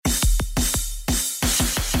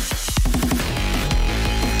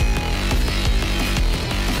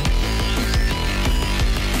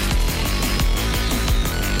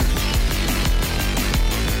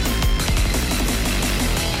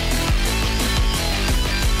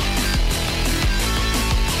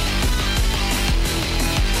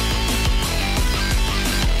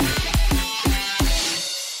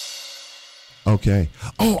Okay.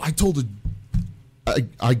 Oh,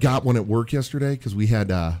 I got one at work yesterday because we had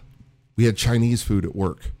Chinese food at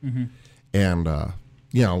work, and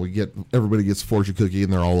everybody gets a fortune cookie,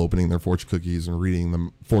 and they're all opening their fortune cookies and reading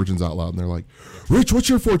them fortunes out loud, and they're like, "Rich, what's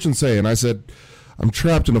your fortune say?" And I said, "I'm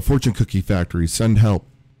trapped in a fortune cookie factory. Send help."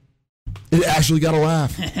 It actually got a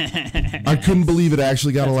laugh. I couldn't believe it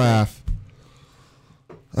actually got a laugh.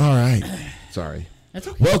 All right. Sorry. That's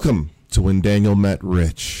okay. Welcome to When Daniel Met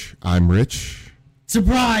Rich. I'm Rich.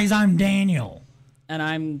 Surprise, I'm Daniel. And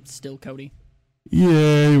I'm still Cody.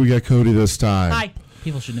 Yay, we got Cody this time. Hi.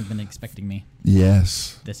 People shouldn't have been expecting me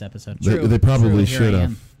Yes. this episode. They probably Here should I have.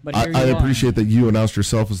 am. But here I you are. appreciate that you announced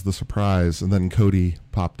yourself as the surprise, and then Cody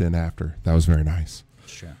popped in after. That was very nice.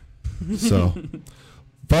 Sure. So,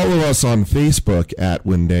 follow us on Facebook at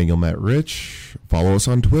When Daniel Met Rich. Follow us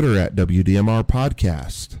on Twitter at WDMR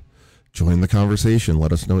Podcast. Join the conversation.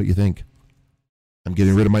 Let us know what you think. I'm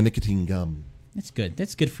getting rid of my nicotine gum. That's good.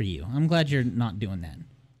 That's good for you. I'm glad you're not doing that.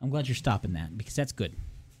 I'm glad you're stopping that because that's good.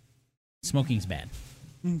 Smoking's bad.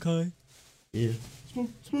 Okay. Yeah.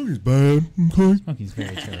 Smoking's bad. Okay. Smoking's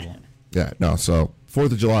very terrible. Yeah, no, so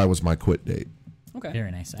 4th of July was my quit date. Okay.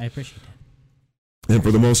 Very nice. I appreciate that. And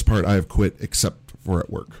for the most part, I have quit except for at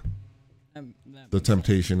work. That The makes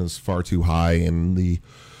temptation is far too high, and the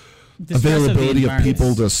The stress of the availability of people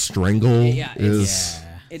environment. to strangle Yeah, is... Yeah.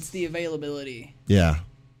 It's the availability. Yeah.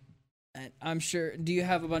 And I'm sure. Do you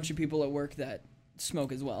have a bunch of people at work that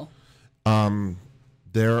smoke as well?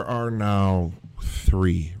 There are now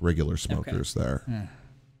 3 regular smokers there.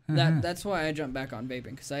 That's why I jumped back on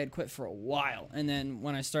vaping because I had quit for a while, and then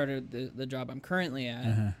when I started the job I'm currently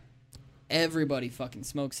at, everybody fucking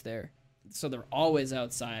smokes there, so they're always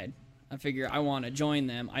outside. I figure I want to join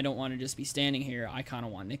them. I don't want to just be standing here. I kind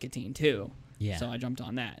of want nicotine too. Yeah. So I jumped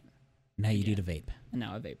on that, Now you do the vape. and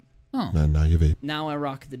now I vape. Oh, And now you vape. Now I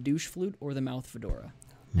rock the douche flute or the mouth fedora.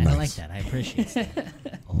 I Nice. like that. I appreciate that.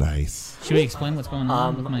 Nice. Should we explain what's going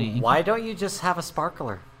on with my ankle? Why don't you just have a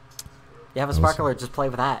sparkler? You have a sparkler, just play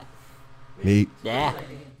with that. Neat. Yeah.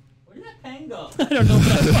 Where did that pen go? I don't know.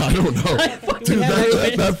 Dude,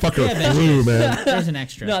 that fucker flew, man. There's an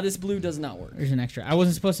extra. No, this blue does not work. There's an extra. I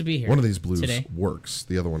wasn't supposed to be here. One of these blues today. works.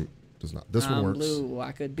 The other one does not. This one I'm works. blue.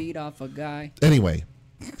 I could beat off a guy. Anyway.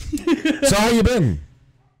 So how you been?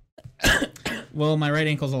 Well, my right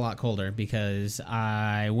ankle's a lot colder because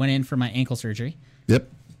I went in for my ankle surgery. Yep.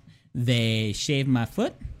 They shaved my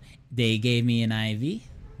foot. They gave me an IV.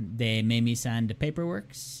 They made me sign the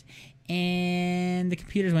paperwork. And the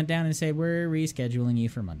computers went down and said, we're rescheduling you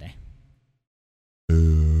for Monday.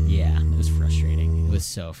 Yeah, it was frustrating. It was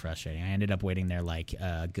so frustrating. I ended up waiting there like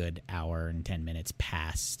a good hour and 10 minutes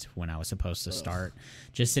past when I was supposed to start.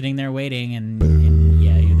 Just sitting there waiting, and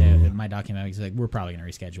yeah, my document was like, we're probably going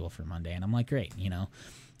to reschedule for Monday. And I'm like, great, you know.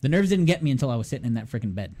 The nerves didn't get me until I was sitting in that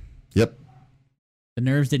freaking bed. Yep. The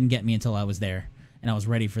nerves didn't get me until I was there, and I was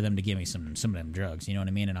ready for them to give me some of them drugs, you know what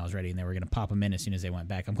I mean? And I was ready, and they were going to pop them in as soon as they went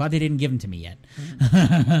back. I'm glad they didn't give them to me yet.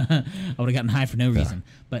 I would have gotten high for no reason.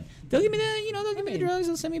 But they'll give me they'll give me the drugs,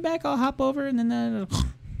 they'll send me back, I'll hop over, and then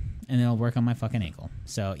and they'll work on my fucking ankle.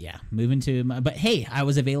 So, yeah, moving to but hey, I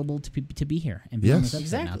was available to be here and be on this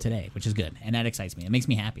episode now today, which is good, and that excites me. It makes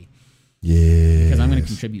me happy. Yeah. Because I'm going to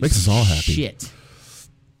contribute Makes us all happy. shit.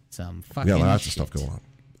 Some fucking Yeah, lots of shit. stuff going on.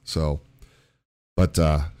 So, but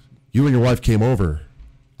you and your wife came over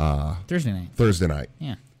Thursday night.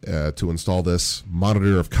 Yeah. to install this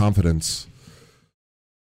monitor of confidence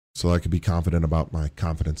so I could be confident about my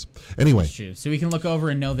confidence. Anyway. That's true. So we can look over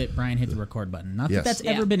and know that Brian hit the record button. Not Yes. that that's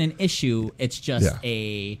Yeah. ever been an issue. It's just Yeah.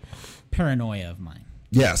 a paranoia of mine.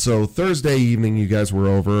 Yeah, so Thursday evening you guys were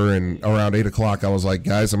over, and around 8 o'clock I was like,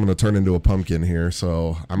 guys, I'm going to turn into a pumpkin here,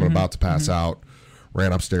 so I'm about to pass out.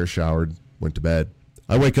 Ran upstairs, showered, went to bed.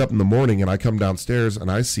 I wake up in the morning and I come downstairs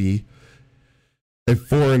and I see a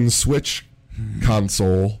foreign Switch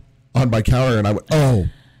console on my counter, and I went, oh,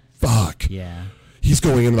 fuck. Yeah. He's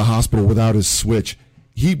going into the hospital without his Switch.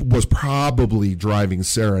 He was probably driving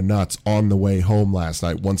Sarah nuts on the way home last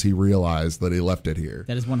night once he realized that he left it here.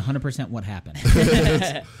 That is 100% what happened.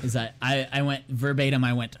 Is that I went verbatim,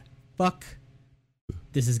 I went, fuck.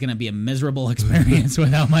 This is going to be a miserable experience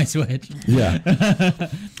without my Switch. Yeah.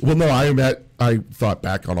 Well, no, I thought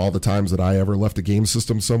back on all the times that I ever left a game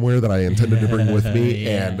system somewhere that I intended to bring with me.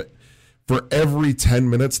 Yeah. And for every 10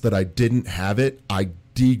 minutes that I didn't have it, I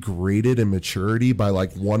degraded in maturity by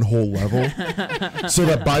like one whole level. So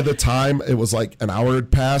that by the time it was like an hour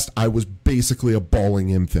had passed, I was basically a bawling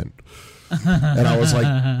infant. And I was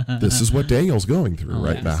like, this is what Daniel's going through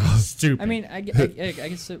right now. Stupid. I mean, I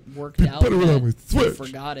guess it worked out. Put it on that with I Switch.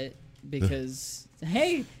 forgot it because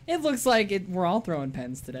hey, it looks like we're all throwing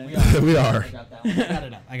pens today. We are. I got that one. I got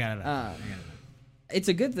it up. I got it up. It's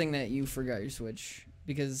a good thing that you forgot your Switch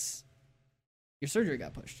because your surgery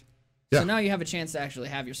got pushed. Yeah. So now you have a chance to actually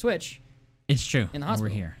have your Switch. It's true. In the We're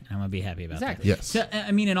hospital. here. I'm gonna be happy about Exactly. Yes. that. So,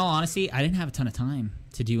 I mean, in all honesty, I didn't have a ton of time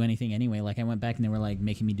to do anything anyway. Like, I went back and they were like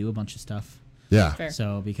making me do a bunch of stuff. Yeah. Fair.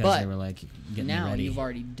 So because But they were like getting me Now ready. you've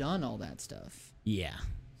already done all that stuff. Yeah.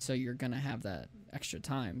 So you're going to have that extra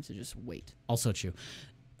time to just wait. Also true.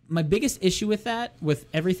 My biggest issue with that, with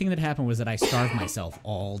everything that happened, was that I starved myself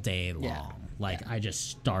all day long. Yeah. Like, I just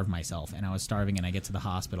starved myself, and I was starving, and I get to the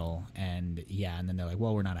hospital, and and then they're like,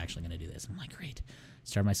 well, we're not actually going to do this. I'm like, great.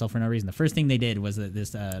 Starved myself for no reason. The first thing they did was that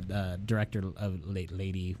this director of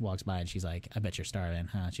lady walks by, and she's like, I bet you're starving,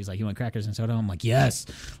 huh? She's like, you want crackers and soda? I'm like, yes.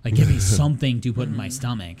 Like, give me something to put in my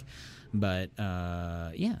stomach. But,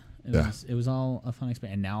 it was all a fun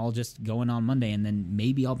experience. And now I'll just go in on Monday, and then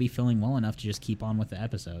maybe I'll be feeling well enough to just keep on with the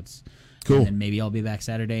episodes. Cool. And then maybe I'll be back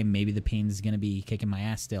Saturday. Maybe the pain's going to be kicking my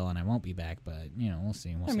ass still, and I won't be back. But, we'll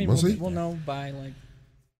see. I mean, We'll see. we'll know by like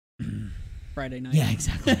Friday night. Yeah,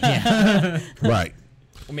 exactly. Yeah. Right.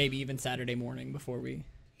 Or maybe even Saturday morning before we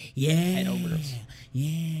Yeah. head over.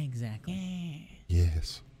 Yeah, exactly.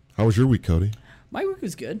 Yes. How was your week, Cody? My week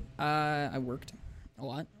was good. I worked a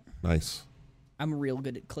lot. Nice. I'm real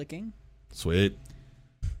good at clicking. Sweet.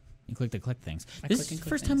 You click the click things. I This click is and the click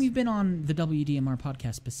first time things. you've been on the WDMR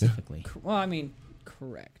podcast specifically. Well, I mean,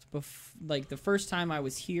 correct. Like the first time I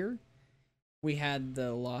was here, we had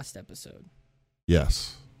the Lost episode.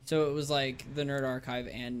 Yes. So it was like the Nerd Archive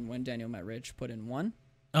and When Daniel Met Rich put in one.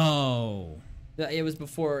 Oh. It was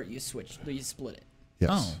before you split it. Yes.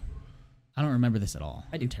 Oh. I don't remember this at all.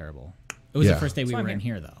 I do. I'm terrible. It was Yeah. the first day we So I'm were in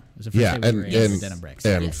here. here, though. It was the first Yeah, day we were in and Denim Bricks.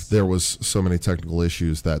 and Yes. there was so many technical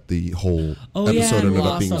issues that the whole Oh, episode yeah, we ended up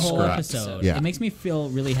lost being the whole scrapped. episode. Yeah. It makes me feel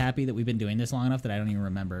really happy that we've been doing this long enough that I don't even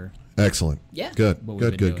remember Excellent. Yeah. Good. what we've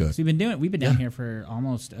Good. been Good. doing. Good. So we've been down here for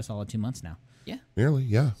almost a solid 2 months now. Nearly.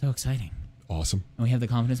 Yeah. So exciting. Awesome. And we have the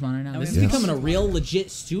confidence monitor now. And This we is have- becoming a real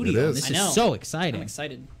legit studio. It is. This I is know. so exciting. I'm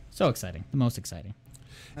excited. So exciting. The most exciting.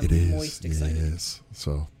 I'm It is. moist excited. It is.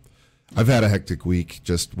 So, I've had a hectic week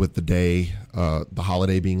just with the day, the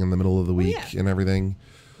holiday being in the middle of the week yeah. and everything.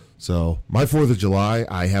 So, my 4th of July,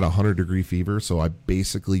 I had a 100-degree fever, so I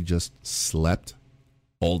basically just slept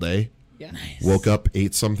all day. Yeah. Woke up,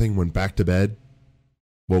 ate something, went back to bed.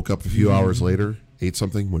 Woke up a few hours later, ate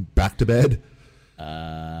something, went back to bed.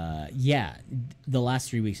 Yeah. The last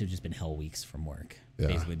 3 weeks have just been hell weeks from work, Yeah.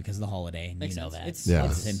 basically, because of the holiday. And Makes you know sense. that. It's- Yeah.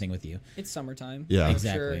 It's the same thing with you. It's summertime. Yeah. I'm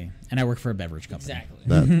Exactly. sure- And I work for a beverage company.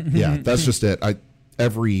 Exactly. That's just it.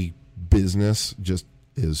 Every business just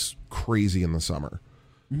is crazy in the summer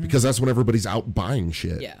because that's when everybody's out buying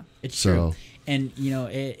shit. Yeah. It's So- true. And,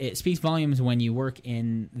 it speaks volumes when you work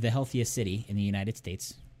in the healthiest city in the United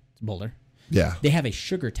States. It's Boulder. Yeah. They have a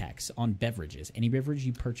sugar tax on beverages. Any beverage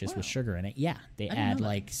you purchase with sugar in it, they didn't add know that.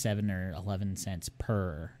 like 7 or 11 cents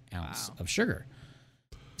per ounce of sugar.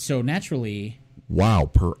 So naturally, Wow,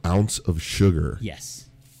 per ounce of sugar. yes.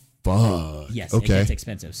 Fuck. Yes, Okay. it gets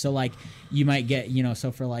expensive. So like you might get,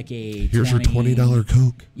 so for like a Here's your $20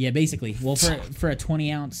 Coke. Yeah, basically. Well, for a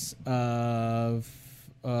 20 ounce for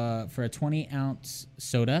a 20 ounce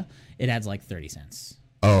soda, it adds like 30 cents.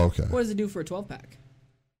 Oh, okay. What does it do for a 12-pack?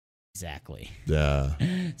 Exactly. Yeah.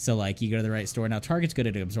 So like you go to the right store. Now Target's good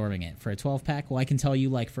at absorbing it. For a 12 pack, well, I can tell you,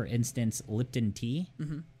 like, for instance, Lipton tea,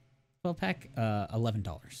 12 pack,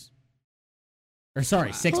 $11. Or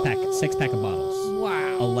sorry, six pack of bottles.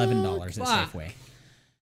 Wow. $11 at Fuck. Safeway.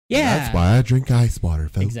 Yeah. That's why I drink ice water,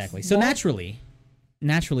 folks. Exactly. So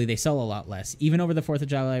naturally they sell a lot less. Even over the 4th of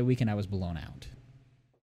July weekend, I was blown out.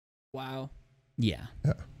 Wow. Yeah.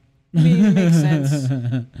 Yeah. I mean, it makes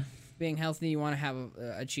sense. Being healthy, you want to have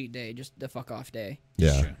a cheat day, just the fuck off day,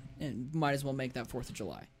 Yeah. Sure. and might as well make that 4th of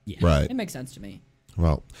July. Yeah. Right. It makes sense to me.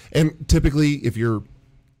 Well, and typically if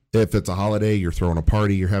it's a holiday, you're throwing a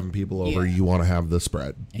party, you're having people over, Yeah. you want to have the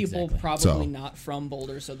spread. People Exactly. probably So- not from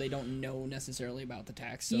Boulder, so they don't know necessarily about the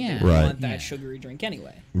tax. So Yeah. they Right. want that Yeah. sugary drink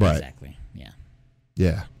anyway. Right. Exactly. Yeah.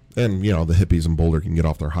 Yeah. And, the hippies in Boulder can get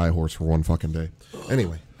off their high horse for one fucking day.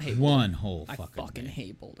 Anyway, I hate One whole I fucking fucking day.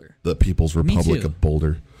 hate Boulder. the People's Republic too. of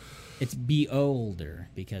Boulder. It's be older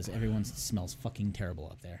because everyone smells fucking terrible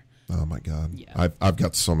up there. Oh my God. Yeah. I've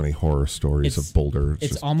got so many horror stories It's- of Boulder.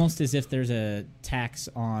 It's just, almost as if there's a tax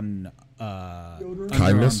on underarm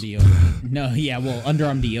Kindness? deodorant. No, yeah, well,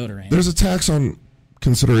 underarm deodorant. there's a tax on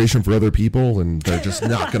consideration for other people, and they're just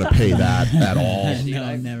not going to pay that at all.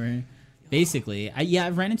 No, never. Basically,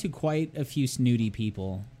 I've ran into quite a few snooty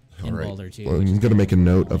people in right. Boulder too. Well, which I'm is going to make a very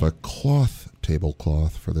note cool. of a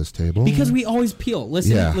tablecloth for this table. Because we always peel.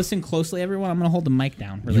 Listen, Yeah. listen closely, everyone. I'm gonna hold the mic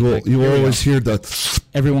down. Really you will quick. you will Here we go. always hear the.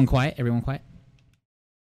 Everyone quiet. Everyone quiet.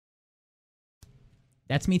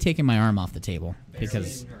 That's me taking my arm off the table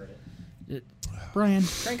because Brian,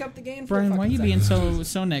 Crank up the gain. For Brian, a why are fucking you second. being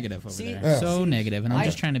so negative over See? there? Yeah. So negative, and I'm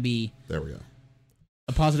just trying to be There we go.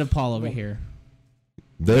 a positive Paul over here.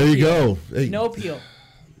 There you go. Hey, No peel.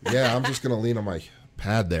 Yeah, I'm just going to lean on my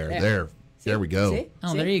pad there. Yeah. There. See? There we go. See?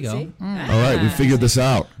 Oh, See? there you go. See? Mm. All right, we figured this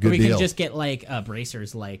out. Or Good we deal. can just get like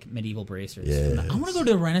bracers, like medieval bracers. Yes. I want to go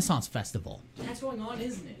to the Renaissance Festival. That's going on,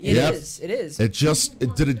 isn't it? Yep. It is. It is.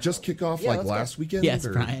 Did it just kick off Yeah, like let's go. last weekend? Yes,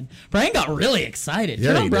 or- Brian. Brian got really excited. Yeah,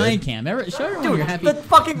 Turn on he Brian did. Cam. Show everyone Dude, you're happy. the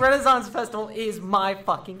fucking Renaissance Festival is my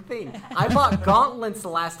fucking thing. I bought gauntlets the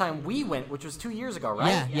last time we went, which was 2 years ago,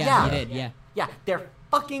 right? Yeah, you did. Yeah. Yeah, they're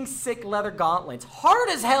fucking sick leather gauntlets. Hard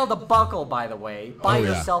as hell to buckle, by the way, by Oh, yeah.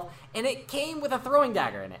 yourself. And it came with a throwing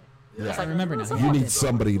dagger in it. It's I remember what's now. the You fucking- need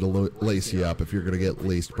somebody to lace you up if you're going to get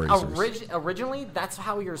laced bracers. Originally, that's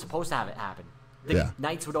how you're supposed to have it happen. The Yeah.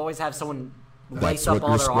 knights would always have someone That's lace up what all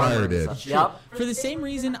your their armor. squire and did. stuff. Yep. For the same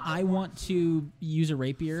reason I want to use a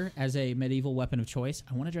rapier as a medieval weapon of choice,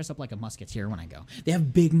 I want to dress up like a musketeer when I go. They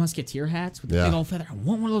have big musketeer hats with the Yeah. big old feather. I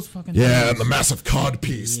want one of those fucking Yeah, things. and the massive cod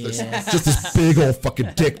piece. Yes. Just this big old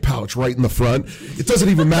fucking dick pouch right in the front. It doesn't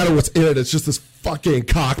even matter what's in it. It's just this fucking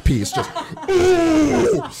cock piece. Just,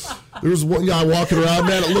 ooh. There was one guy walking around,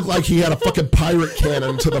 man. It looked like he had a fucking pirate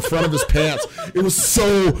cannon to the front of his pants. It was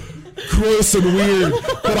so gross and weird.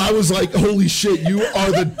 But I was like, holy shit, you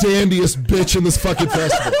are the dandiest bitch in this fucking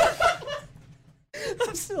festival.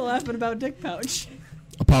 I'm still laughing about dick pouch.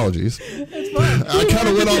 Apologies. I kind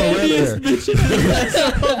of went on a rant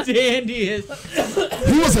there. Dandiest.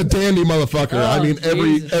 He was a dandy motherfucker. I mean,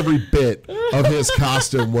 Jesus. every bit of his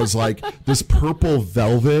costume was like this purple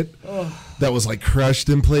velvet that was like crushed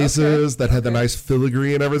in places, that had the nice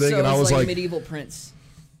filigree and everything. So And I it's was like, medieval prince.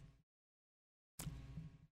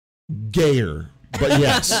 gayer, but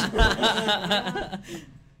yes.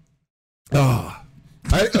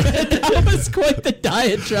 That was quite the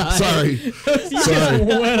diatribe. Sorry. Sorry.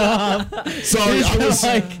 Went off. Sorry.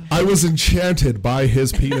 I was enchanted by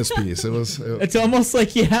his penis piece. It's almost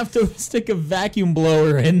like you have to stick a vacuum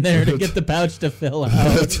blower in there to get the pouch to fill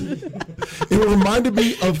out. it reminded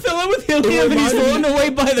me of Fill it with helium and he's reminded flown away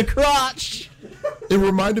by the crotch. it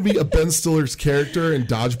reminded me of Ben Stiller's character in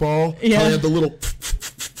Dodgeball. Yeah. How he had the little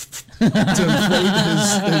to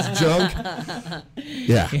inflate his junk.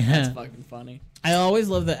 Yeah. That's fucking funny. I always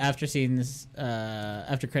love the after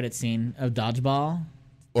credit scene of Dodgeball.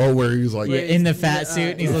 Or where he's like, In the fat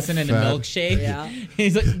suit, and he's listening to Fat. Milkshake. Yeah.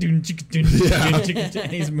 He's like, dun, chicka, dun, Yeah. dun, chicka, dun,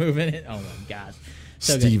 and he's moving it. Oh my gosh.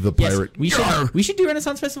 So Steve good. the Yes, Pirate. we Yarr. should do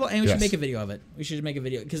Renaissance Festival, and we Yes. should make a video of it. We should make a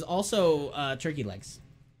video because also turkey legs.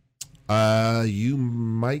 You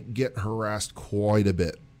might get harassed quite a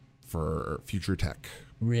bit for future tech.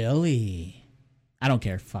 Really? I don't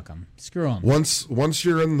care. Fuck them. Screw them. Once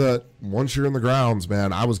you're in the grounds,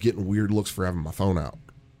 man, I was getting weird looks for having my phone out.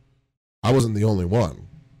 I wasn't the only one,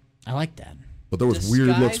 I like that. but there was weird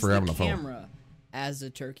looks Disguise for the having a phone. camera as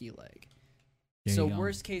a turkey leg. There So you go.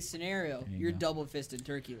 worst case scenario, you you're go. double-fisted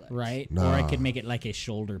turkey legs. Right? Nah. Or I could make it like a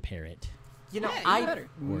shoulder parrot. You know, Yeah, I you better.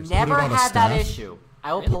 never Put it on a had that staff. issue.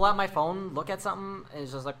 I will pull out my phone, look at something, and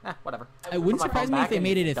it's just like, whatever. It wouldn't Put my surprise phone me if back they and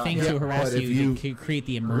made it a it's done. thing Yeah, to harass but if you you- to create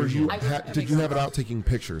the Were you immersion. did you have it out taking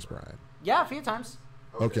pictures, Brian? Yeah, a few times.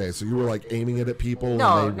 Okay, so you were like aiming it at people.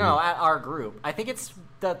 No, and they no, were- at our group. I think it's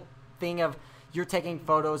the thing of you're taking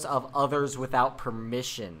photos of others without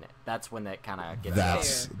permission. That's when that kind of gets.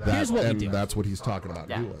 That's Fair. that, Here's what we and do. that's what he's talking about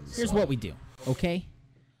Yeah. doing. Here's so. what we do, okay?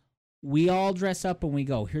 We all dress up when we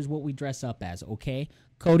go. Here's what we dress up as, okay?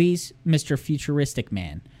 Cody's Mr. Futuristic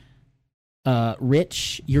Man.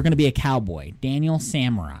 Rich, you're going to be a cowboy. Daniel,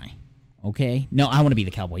 samurai. Okay? No, I want to be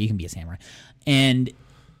the cowboy. You can be a samurai. And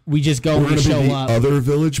we just go We're and gonna show be the up. other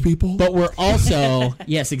village people. But we're also,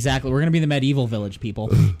 yes, exactly. We're going to be the medieval village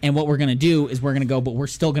people. And what we're going to do is we're going to go, but we're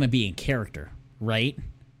still going to be in character, right?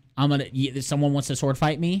 If someone wants to sword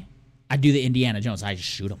fight me, I do the Indiana Jones. I just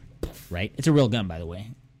shoot them, right? It's a real gun, by the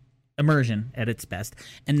way. Immersion at its best.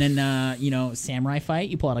 And then, samurai fight,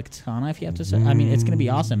 you pull out a katana if you have to. I mean, it's going to be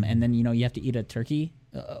awesome. And then, you have to eat a turkey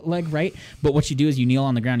leg, right? But what you do is you kneel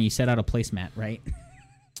on the ground and you set out a placemat, right?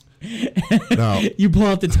 No. You pull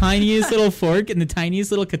out the tiniest little fork and the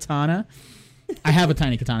tiniest little katana. I have a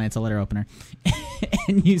tiny katana. It's a letter opener.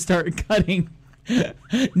 And you start cutting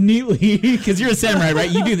neatly because you're a samurai, right?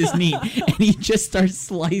 You do this neat. And you just start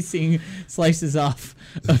slicing slices off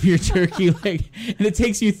of your turkey leg. And it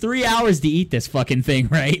takes you 3 hours to eat this fucking thing,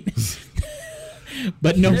 right?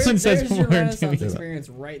 But no one says there's more your to Renaissance me. experience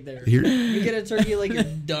right there. Here- You get a turkey like you're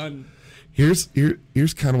done. Here's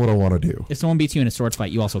kind of what I want to do. If someone beats you in a sword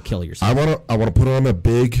fight, you also kill yourself. I want to put on a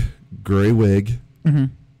big gray wig,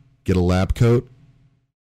 get a lab coat,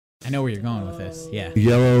 I know where you're going with this. Yeah.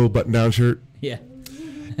 yellow button-down shirt, Yeah.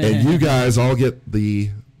 and you guys all get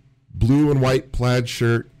the blue and white plaid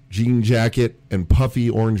shirt, jean jacket, and puffy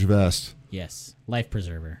orange vest. Yes. Life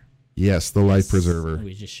preserver. Yes, the life preserver.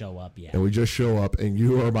 We just show up. Yeah. And we just show up, and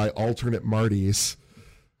you are my alternate Martys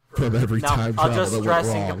from every No, time I'll travel just that dress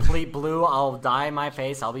went in wrong. complete blue. I'll dye my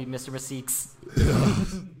face. I'll be Mr. Meeseeks.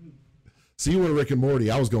 See, you were Rick and Morty.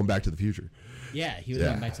 I was going back to the future. Yeah, he was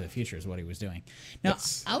going Back to the Future is what he was doing. Now,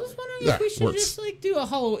 That's- I was wondering that if we should works. just like do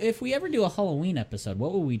if we ever do a Halloween episode,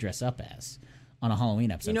 what would we dress up as on a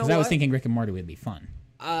Halloween episode? You know Because I was what? thinking Rick and Morty would be fun.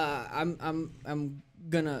 I'm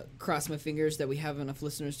gonna cross my fingers that we have enough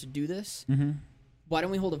listeners to do this. Why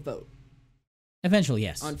don't we hold a vote Eventually,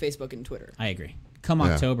 yes. on Facebook and Twitter? I agree. Come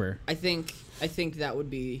Yeah. October. I think that would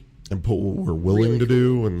be. And put what we're willing Really to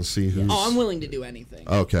do and see who's... Oh, I'm willing to do anything.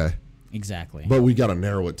 Okay. Exactly. But we got to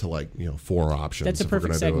narrow it to 4 options. That's a if we're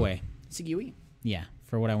perfect gonna do segue. Sigui. Yeah,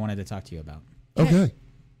 for what I wanted to talk to you about. it. Okay.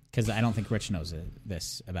 Because I don't think Rich knows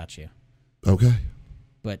this about you. Okay.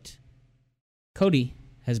 But Cody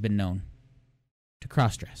has been known to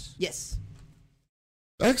cross-dress. Yes,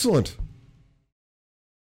 Excellent.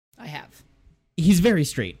 I have. He's very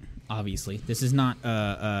straight, obviously. This is not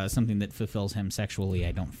something that fulfills him sexually,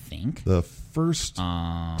 I don't think. The first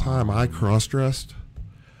time I cross-dressed,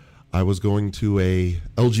 I was going to a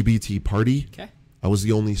LGBT party. Okay. I was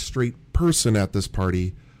the only straight person at this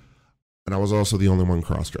party, and I was also the only one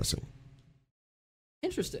cross-dressing.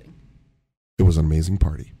 Interesting. It was an amazing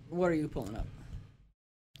party. What are you pulling up?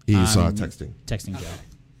 He's texting. Texting Joe.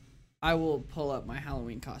 I will pull up my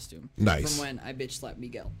Halloween costume. Nice. From when I bitch slapped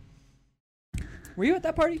Miguel. Were you at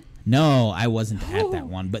that party? No, I wasn't at that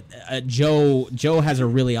one. But Joe has a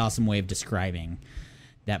really awesome way of describing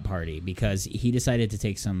that party because he decided to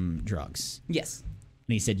take some drugs. Yes.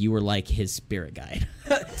 And he said you were like his spirit guide.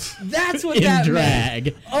 That's what In that drag.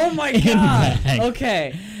 meant. Oh my In god. drag.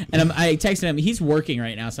 Okay. And I texted him. He's working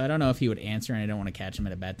right now, so I don't know if he would answer, and I don't want to catch him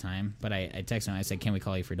at a bad time. But I texted him. I said, "Can we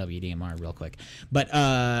call you for WDMR real quick?" But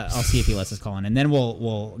I'll see if he lets us call in, and then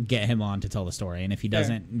we'll get him on to tell the story. And if he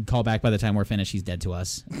doesn't call back by the time we're finished, he's dead to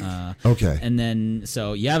us. Okay. And then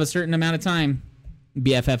so you have a certain amount of time.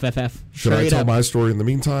 BFFFF. Should I tell my story in the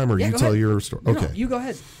meantime, or Yeah, you go tell ahead. your story? No, Okay. you go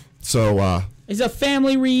ahead. So, It's a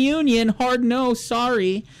family reunion. Hard no,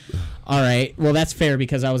 sorry. All right. Well, that's fair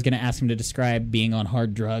because I was going to ask him to describe being on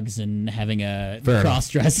hard drugs and having a Fair enough.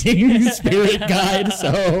 cross-dressing spirit guide.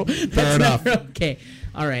 So that's enough. not okay.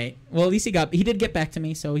 All right. Well, at least he did get back to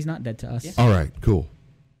me, so he's not dead to us. all right, cool.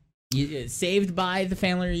 Saved by the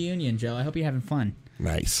family reunion, Joe. I hope you're having fun.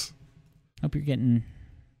 Nice. Hope you're getting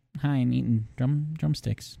high and eating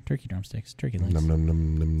drumsticks, turkey drumsticks, turkey legs. Num, num,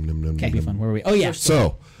 num, num, num, num, That'd be num. fun. Where were we? Oh yeah.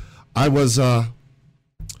 So, I was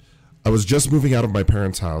just moving out of my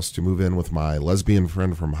parents' house to move in with my lesbian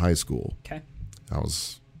friend from high school. Okay.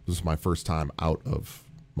 This was my first time out of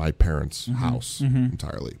my parents' house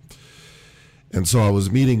entirely. And so I was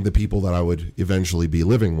meeting the people that I would eventually be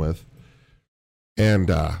living with. And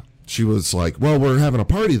she was like, "Well, we're having a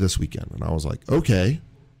party this weekend." And I was like, "Okay."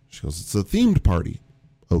 She goes, "It's a themed party."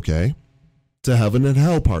 "Okay." "It's a heaven and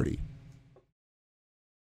hell party."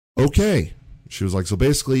 "Okay." She was like, "So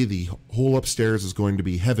basically the whole upstairs is going to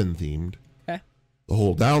be heaven themed. Okay. The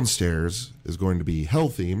whole downstairs is going to be hell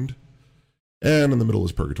themed. And in the middle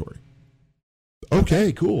is purgatory."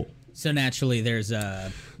 Okay, cool. So naturally, there's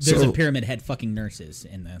a pyramid head fucking nurses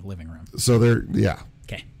in the living room. So there, yeah,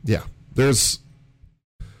 Okay. yeah. There's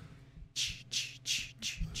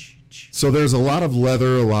a lot of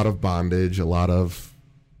leather, a lot of bondage, a lot of,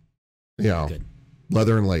 Good.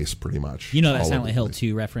 leather and lace, pretty much. You know that all over Silent the Hill place.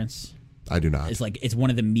 2 reference? I do not. It's one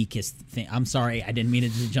of the meekest things. I'm sorry, I didn't mean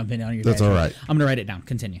to jump in on your. That's tangent. all right. I'm gonna write it down.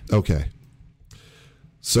 Continue. Okay.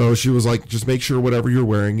 So she was like, "Just make sure whatever you're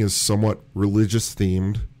wearing is somewhat religious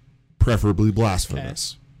themed, preferably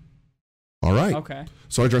blasphemous." All right. Okay.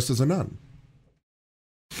 So I dressed as a nun.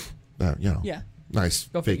 Yeah. Nice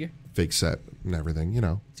Go figure. fake set and everything,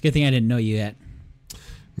 It's a good thing I didn't know you yet.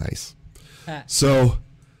 Nice. Ah, So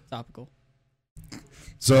topical.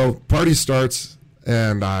 party starts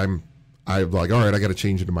and I'm like, all right, I got to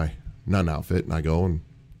change into my nun outfit, and I go and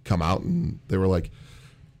come out, and they were like,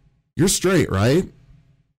 "You're straight, right?"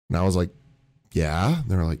 And I was like, "Yeah." And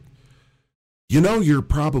they were like, "You're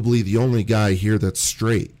probably the only guy here that's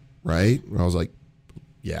straight, right?" And I was like,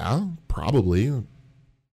 "Yeah, probably.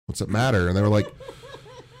 What's it matter?" And they were like,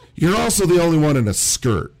 "You're also the only one in a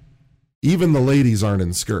skirt." Even the ladies aren't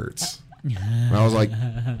in skirts. And I was like,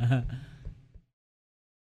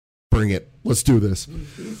 bring it. Let's do this.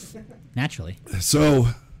 Naturally. So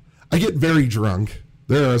I get very drunk.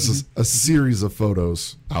 There is a series of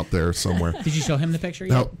photos out there somewhere. Did you show him the picture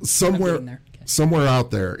yet? Now, I'm somewhere getting there. somewhere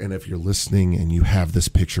out there, and if you're listening and you have this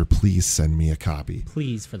picture, please send me a copy.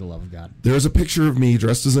 Please, for the love of God. There's a picture of me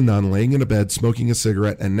dressed as a nun laying in a bed smoking a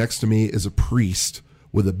cigarette, and next to me is a priest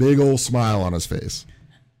with a big old smile on his face.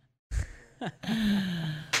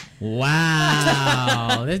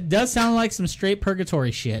 Wow. This does sound like some straight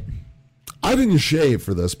purgatory shit. I didn't shave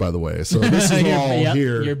for this, by the way, so this is all Yep,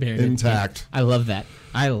 here you're bearded. intact I love that.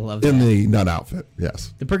 I love that. in the nun outfit.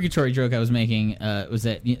 Yes. The purgatory joke I was making was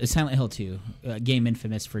that Silent Hill 2, game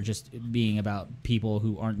infamous for just being about people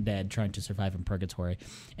who aren't dead trying to survive in purgatory.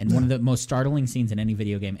 And one of the most startling scenes in any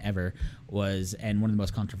video game ever was, and one of the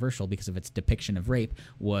most controversial because of its depiction of rape,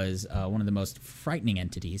 was one of the most frightening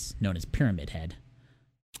entities known as Pyramid Head.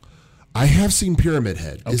 I have seen Pyramid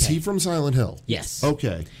Head. Is Okay. he from Silent Hill? Yes.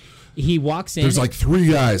 Okay. He walks in. There's like 3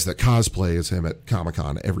 guys that cosplay as him at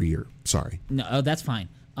Comic-Con every year. Sorry. No, oh, that's fine.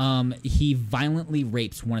 He violently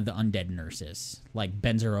rapes one of the undead nurses. Like,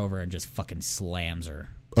 bends her over and just fucking slams her.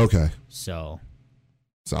 Okay. So,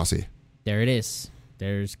 Saucy. there it is.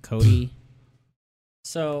 There's Cody.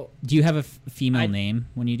 So Do you have a female name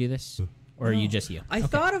when you do this? Or are No. you just you? I Okay.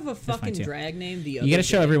 thought of a fine, fucking too. drag name the other You got to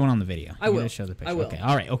show day. everyone on the video. I You will. gotta show the picture. I will. Okay.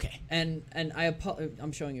 All right. Okay. And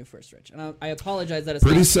I'm showing you first, Rich. And I apologize that it's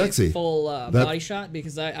Pretty not sexy. a full That- body shot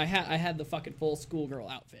because I had the fucking full schoolgirl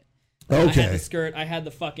outfit. I had Okay. the skirt. I had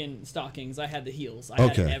the fucking stockings. I had the heels. I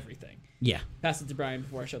had Okay. everything. Yeah. Pass it to Brian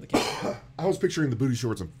before I show the camera. I was picturing the booty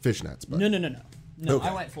shorts and fishnets, but No. No, Okay.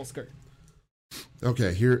 I went full skirt.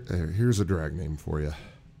 okay. Here's a drag name for you.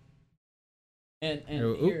 And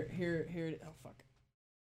Oh, here. Oh fuck.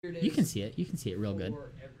 Here it is. You can see it. You can see it real good.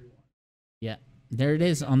 for everyone. Yeah. There it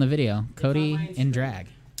is on the video. Cody on my in Instagram. drag.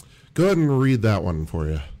 Go ahead and read that one for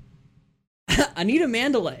you. Anita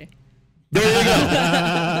Mandalay. There you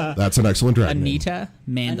go. That's an excellent drag Anita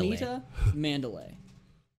Mandalay. Anita Mandalay.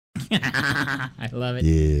 I love it.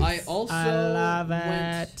 name. Yes. I also I love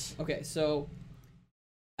went. it. Okay, so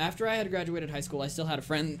after I had graduated high school, I still had a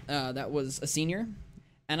friend that was a senior,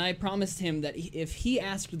 and I promised him that if he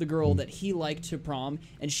asked the girl that he liked to prom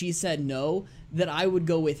and she said no, that I would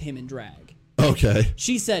go with him in drag. Okay.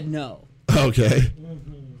 She said no. Okay.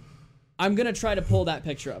 I'm gonna try to pull that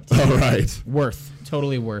picture up. All right. Worth.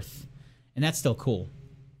 Totally worth. And that's still cool.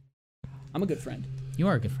 I'm a good friend. You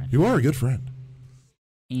are a good friend. You are a good friend.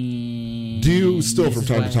 And Do you still this from is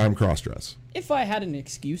time why- to time cross dress? If I had an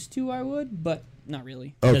excuse to, I would, but not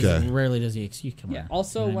really. Because Okay. rarely does he excuse. Come Yeah. on.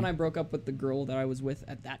 Also, when I broke up with the girl that I was with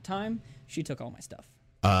at that time, she took all my stuff.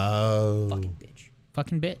 Oh. Fucking bitch.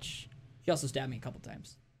 Fucking bitch. She also stabbed me a couple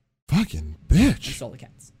times. Fucking And bitch. stole the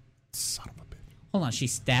cats. Son of a bitch. Hold on. She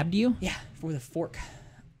stabbed you? Yeah, with a fork.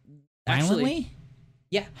 Violently?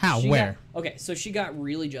 Yeah. How? she Where? Okay, so she got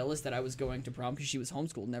really jealous that I was going to prom because she was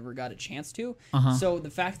homeschooled, never got a chance to. Uh-huh. So the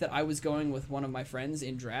fact that I was going with one of my friends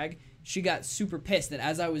in drag, she got super pissed that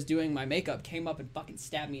as I was doing my makeup, came up and fucking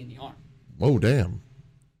stabbed me in the arm. Oh, damn.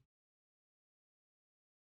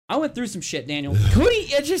 I went through some shit, Daniel. Cody,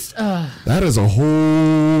 it just That is a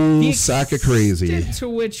whole the sack of crazy. extent to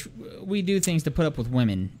which we do things to put up with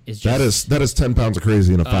women is just That is 10 pounds of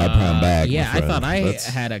crazy in a 5-pound bag. my Yeah, I friend. thought I That's-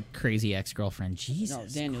 had a crazy ex-girlfriend. Jesus, No,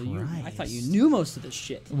 Daniel, I thought Christ. you knew most of this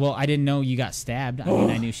shit. Well, I didn't know you got stabbed. I mean,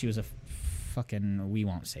 I knew she was a fucking. We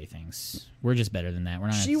won't say things. We're just better than that. We're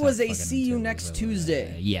not. She was a see you next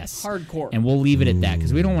Tuesday. Yes, Hardcore. and we'll leave it at that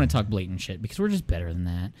because we don't want to talk blatant shit because we're just better than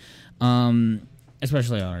that.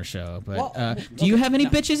 Especially on our show. But Well, do you okay, have any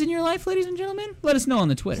no. bitches in your life, ladies and gentlemen? Let us know on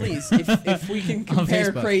the Twitter. Please, if we can On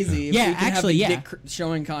compare Facebook. crazy, if Yeah, we can actually, have a yeah. dick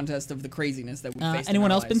showing contest of the craziness that we faced. in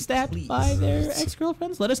Anyone our else been lives, stabbed please. by their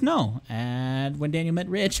ex-girlfriends? Let us know. And when Daniel met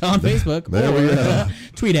Rich on Facebook, There we or go.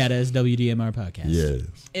 tweet at us WDMR Podcast. Yes.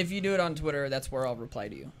 If you do it on Twitter, that's where I'll reply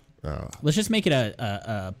to you. Let's just make it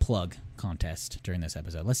a plug contest during this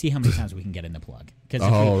episode. Let's see how many times we can get in the plug. Because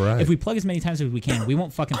Right. if we plug as many times as we can, we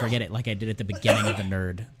won't fucking forget it like I did at the beginning of the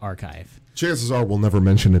Nerd Archive. Chances are we'll never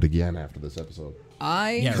mention it again after this episode.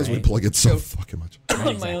 I Yeah, Because we right. plug it so Choked. fucking much.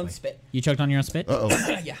 on my own spit. You choked on your own spit? Uh-oh.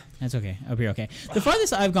 Yeah. That's okay. I hope you're okay. The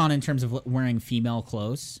farthest I've gone in terms of wearing female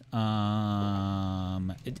clothes,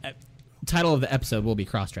 title of the episode will be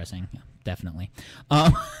cross-dressing. Yeah, definitely.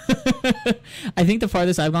 I think the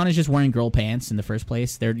farthest I've gone is just wearing girl pants in the first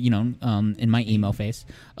place. They're, in my emo face,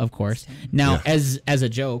 of course. Now, Yeah. as a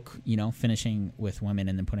joke, finishing with women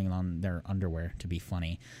and then putting on their underwear to be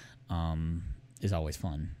funny is always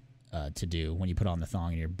fun. to do when you put on the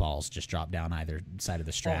thong and your balls just drop down either side of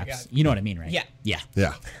the straps. God. You know what I mean, right? Yeah.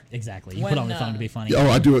 Yeah. Exactly. You When, put on the thong to be funny. Oh,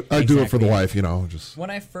 I do it. I do it for the Exactly. wife. You know, just When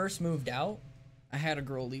I first moved out, I had a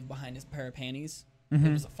girl leave behind his pair of panties. Mm-hmm.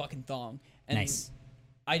 It was a fucking thong. And Nice.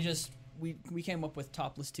 I just we came up with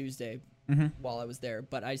Topless Tuesday while I was there,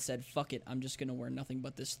 but I said, fuck it, I'm just gonna wear nothing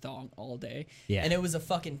but this thong all day. Yeah. And it was a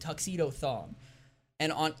fucking tuxedo thong.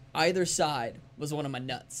 And on either side was one of my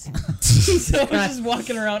nuts. So I was just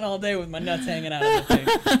walking around all day with my nuts hanging out of the thing.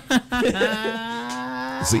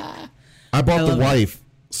 see. I bought the wife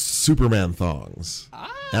Superman thongs,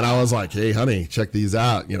 and I was like, "Hey, honey, check these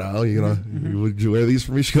out. You know, would you wear these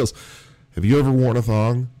for me?" She goes, "Have you ever worn a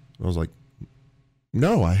thong?" I was like,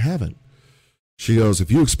 "No, I haven't." She goes, "If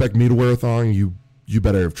you expect me to wear a thong, you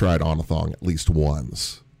better have tried on a thong at least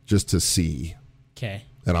once just to see." Okay.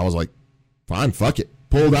 And I was like, "Fine, fuck it."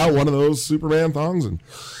 Pulled out one of those Superman thongs and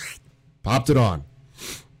popped it on.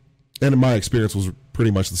 And my experience was pretty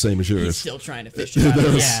much the same as He's yours. still trying to fish it out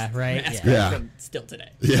of Yeah, right. Mask Yeah. Yeah. from still today.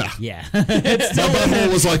 Yeah. Yeah. My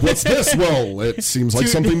butthole was like, "What's this?" Well, it seems like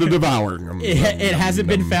something to devour. It hasn't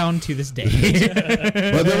been found to this day.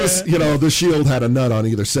 But there was, the shield had a nut on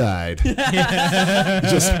either side.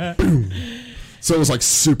 Just boom. So it was like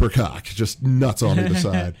super cock, just nuts on either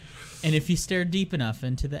side. And if you stare deep enough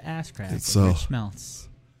into the ass crack, It's it melts.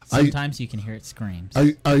 Sometimes you can hear it screams.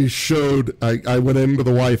 I went into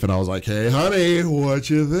the wife and I was like, "Hey, honey, what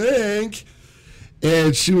you think?"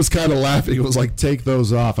 And she was kind of laughing. It was like, "Take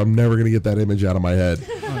those off. I'm never going to get that image out of my head."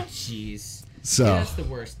 Oh, jeez. So- Yeah, that's the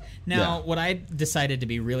worst. Now, Yeah. what I decided to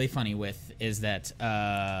be really funny with is that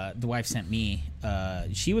the wife sent me.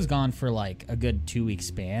 She was gone for like a good 2-week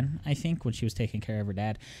span, I think, when she was taking care of her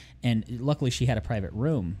dad, and luckily she had a private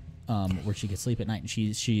room. Where she could sleep at night, and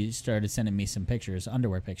she started sending me some pictures,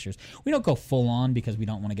 underwear pictures. We don't go full on because we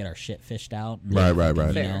don't want to get our shit fished out. And Right.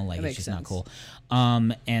 You Fair. know, like That it's makes just not sense. cool.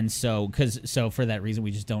 And so for that reason,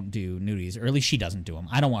 we just don't do nudies, or at least she doesn't do them.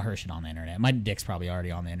 I don't want her shit on the internet. My dick's probably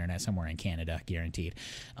already on the internet somewhere in Canada, guaranteed.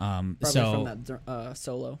 Probably So from that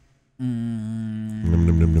solo.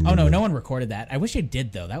 oh no one recorded that. I wish I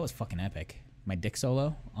did though. That was fucking epic. My dick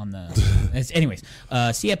solo on the. Anyways,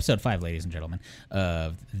 see episode 5, ladies and gentlemen,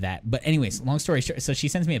 of that. But anyways, long story short, so she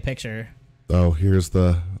sends me a picture. Oh, here's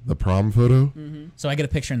the prom photo. So I get a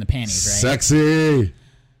picture in the panties, right? Sexy.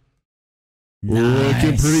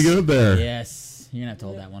 Looking Nice. pretty good there. Yes, you're gonna have to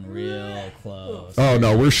hold that one real close. Oh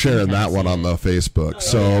no, we're sharing Kinda that one see on it. the Facebook.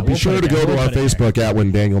 So yeah, be we'll sure put to it go there. to We'll our put it Facebook at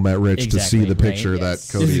When Daniel Met Rich to see Exactly, the picture right? that Yes.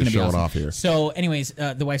 This Cody is is gonna be showing awesome. off here. So, anyways,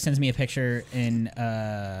 the wife sends me a picture in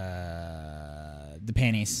the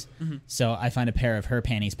panties. So I find a pair of her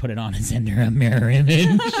panties, put it on, and send her a mirror image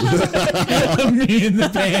of me in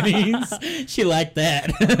the panties. She liked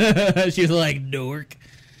that. She was like, "Dork."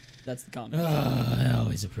 That's the comment. I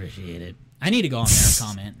always appreciate it. I need to go on there and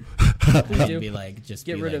comment. Please do. Be like, just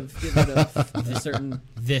Get be rid like, of a certain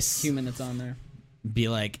this. human that's on there. Be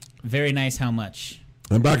like, very nice. How much?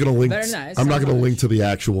 I'm not going to link. Very nice. I'm not Sounds going to nice. link to the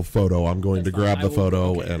actual photo. I'm going That's to grab fine. the I will- photo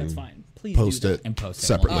okay, that's and fine. Please do post that. it And post it.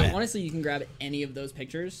 separately. Yeah. Honestly, you can grab any of those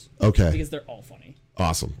pictures. Okay. Because they're all funny.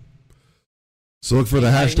 Awesome. So look for the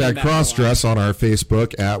Yeah, hashtag back a while. crossdress on our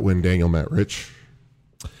Facebook at When Daniel Met Rich.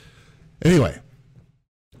 Anyway,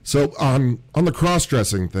 so on the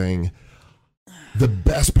cross-dressing thing, the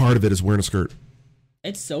best part of it is wearing a skirt.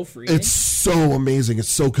 It's so free. It's so amazing. It's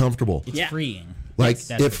so comfortable. It's Yeah. freeing. Like,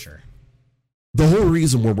 That's if- for sure. The whole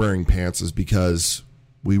reason we're wearing pants is because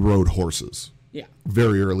we rode horses Yeah.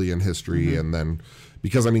 very early in history, and then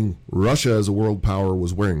because Russia as a world power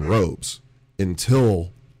was wearing robes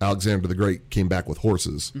until Alexander the Great came back with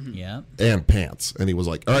horses Yeah. and pants, and he was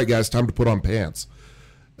like, "All right, guys, time to put on pants."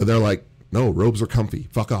 And they're like, "No, robes are comfy.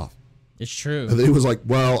 Fuck off." It's true. And then he was like,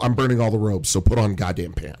 "Well, I'm burning all the robes, so put on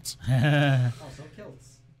goddamn pants." Also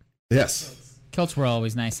kilts. Yes. Kilts were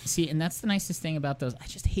always nice. See, and that's the nicest thing about those. I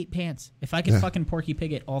just hate pants. If I could fucking Porky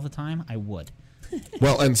Pig it all the time, I would.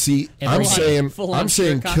 Well, and see, Every day. Full on I'm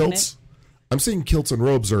saying skirt kilts. I'm saying kilts and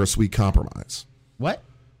robes are a sweet compromise. What?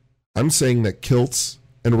 I'm saying that kilts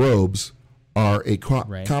and robes are a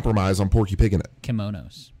Right. compromise on Porky Pig in it.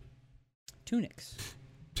 Kimonos. Tunics.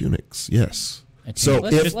 Tunics, yes. A So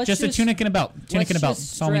tunic. if just a tunic and a belt. Tunic and a belt.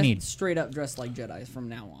 That's all we need. Straight up dress like Jedi from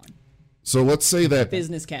now on. so, let's say that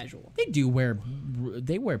Business casual. They do wear.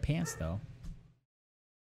 They wear pants though.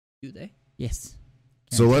 Do they? Yes.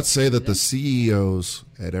 So let's say that the CEOs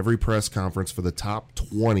at every press conference for the top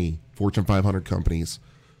 20 Fortune 500 companies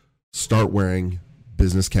start wearing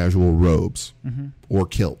business casual robes or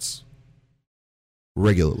kilts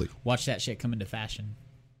regularly. Watch that shit come into fashion.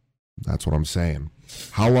 That's what I'm saying.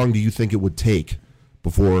 How long do you think it would take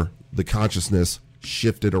before the consciousness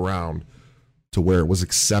shifted around to where it was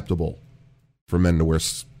acceptable for men to wear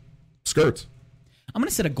skirts. I'm going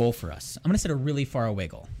to set a goal for us. I'm going to set a really far away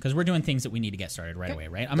goal because we're doing things that we need to get started right away,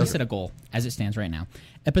 right? I'm going to set a goal as it stands right now.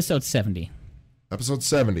 Episode 70. Episode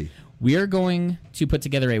 70. We are going to put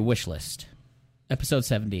together a wish list. Episode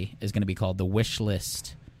 70 is going to be called The Wish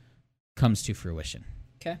List Comes to Fruition.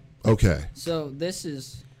 Okay. Okay. So this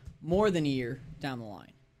is more than a year down the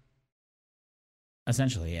line.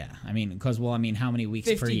 Essentially, yeah. I mean, because, how many weeks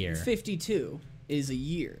per year? 52 is a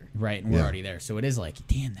year. Right, and we're already there. So it is like,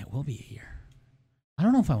 damn, that will be a year. I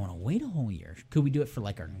don't know if I want to wait a whole year. Could we do it for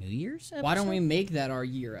like our New Year's episode? Why don't we make that our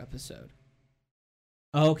year episode?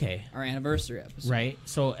 Oh, okay. Our anniversary episode. Right.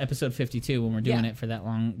 So episode 52 when we're doing it for that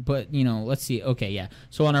long. But, let's see. Okay, yeah.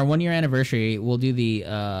 So on our 1 year anniversary, we'll do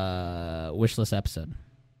the wish list episode.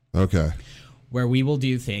 Okay. Where we will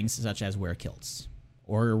do things such as wear kilts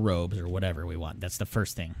or robes or whatever we want. That's the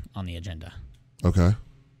first thing on the agenda. Okay.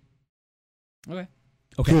 Okay.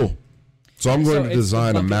 Cool. So I'm going to it's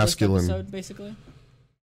design the a bucket list masculine... episode, basically?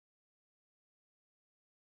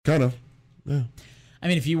 Kind of. Yeah. I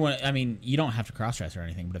mean, if you want, you don't have to cross-dress or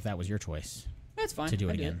anything, but if that was your choice That's fine. to do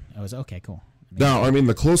it I again, I was okay, cool. No,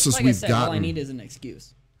 the closest Like we've I said, gotten... all I need is an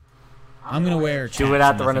excuse. I'm going to wear chaps Do it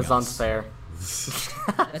at and the nothing Renaissance else. Fair.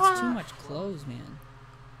 That's too much clothes, man.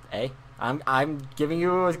 Hey, I'm giving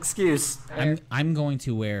you an excuse. I'm going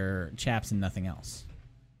to wear chaps and nothing else.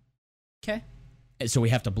 Okay. So we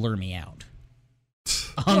have to blur me out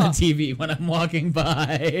on the TV when I'm walking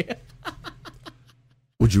by.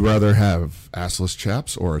 Would you rather have assless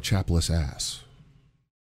chaps or a chapless ass?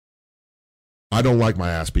 I don't like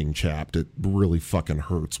my ass being chapped. It really fucking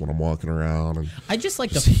hurts when I'm walking around. And I just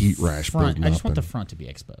like Just the heat rash front. building I just up want the and- front to be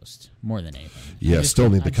exposed more than anything. yeah,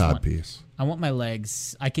 still need the I just cod want- piece. I want my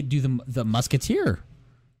legs. I could do the musketeer.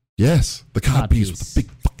 Yes, the cod piece with piece. the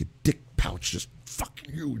big fucking dick pouch, just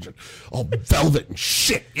fucking huge, and all velvet and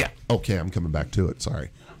shit. Yeah. Okay, I'm coming back to it.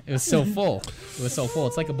 Sorry. It was so full. It was so full.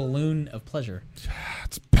 It's like a balloon of pleasure,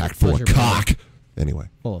 It's packed full Pleasure of cock. Anyway,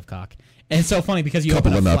 full of cock. And it's so funny because you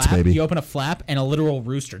Couple open a of nuts, flap, maybe. you open a flap, and a literal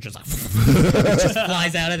rooster just like just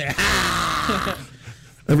flies out of there.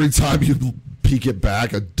 every time you peek it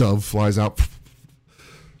back, a dove flies out.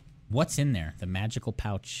 What's in there? The magical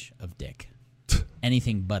pouch of dick.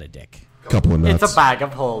 Anything but a dick. Couple of nuts. It's a bag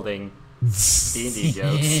of holding. D&D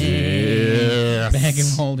jokes. Yes. Bag of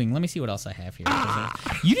holding. Let me see what else I have here.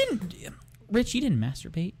 You didn't, Rich. You didn't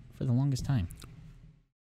masturbate for the longest time.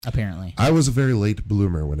 Apparently. I was a very late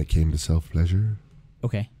bloomer when it came to self-pleasure.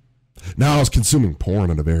 Okay. Now I was consuming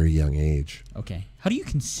porn at a very young age. Okay. How do you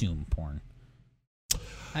consume porn?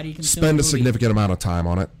 How do you consume Spend a movie? significant amount of time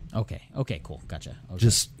on it. Okay. Okay. Cool. Gotcha. Okay.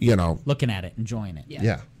 Just, looking at it, enjoying it.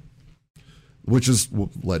 Yeah. Which is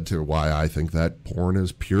led to why I think that porn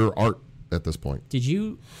is pure art at this point. Did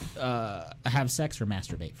you have sex or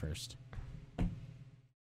masturbate first?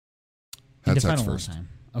 Had Define sex it one more first. time.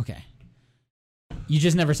 Okay. You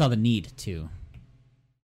just never saw the need to.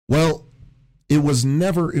 Well, it was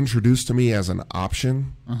never introduced to me as an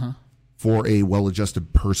option for a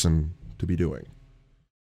well-adjusted person to be doing.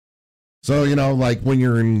 So, like when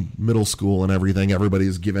you're in middle school and everything,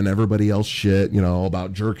 everybody's giving everybody else shit,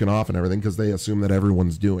 about jerking off and everything because they assume that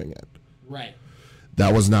everyone's doing it. Right.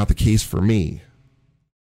 That was not the case for me.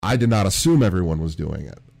 I did not assume everyone was doing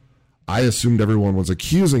it. I assumed everyone was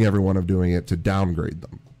accusing everyone of doing it to downgrade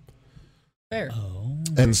them. Fair. Oh.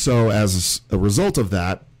 And so as a result of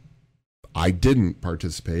that, I didn't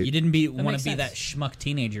participate. You didn't want makes to be sense. that schmuck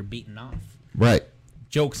teenager beaten off. Right.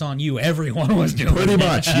 Joke's on you. Everyone was doing Pretty it.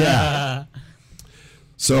 much, yeah.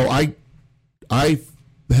 So I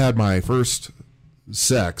had my first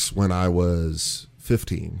sex when I was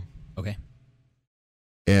 15. Okay.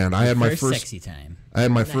 And I had my first sexy time. I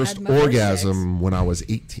had my I first had my first orgasm when I was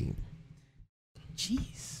 18.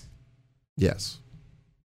 Jeez. Yes.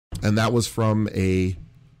 And that was from a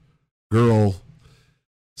girl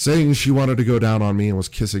saying she wanted to go down on me and was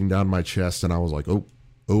kissing down my chest, and I was like,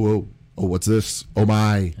 oh, what's this? Oh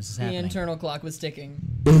my. This is The happening. internal clock was ticking.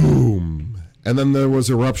 Boom. And then there was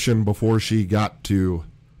eruption before she got to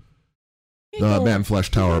the Man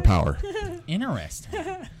Flesh Tower of Power.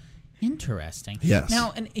 Interesting. Interesting. Yes.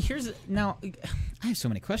 Now, I have so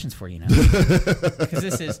many questions for you now. Because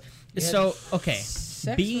this is so okay.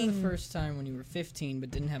 Sex for Being the first time when you were 15, but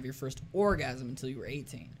didn't have your first orgasm until you were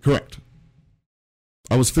 18. Correct.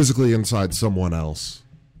 I was physically inside someone else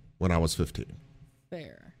when I was 15.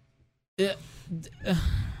 Fair. this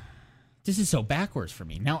is so backwards for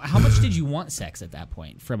me. Now, how much did you want sex at that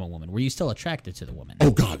point from a woman? Were you still attracted to the woman? Oh,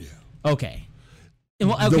 God, yeah. Okay.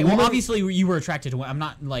 Well, okay. The Well, woman- obviously you were attracted to. I'm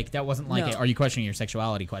not like that. Wasn't like No. a, are you questioning your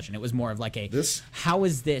sexuality question? It was more of like a This- how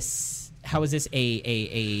is this? How is this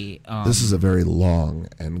a This is a very long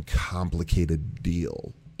and complicated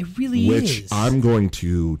deal, It really which is. I'm going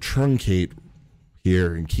to truncate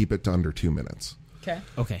here and keep it to under 2 minutes. Okay.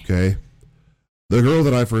 okay. Okay. The girl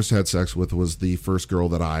that I first had sex with was the first girl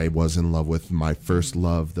that I was in love with, my first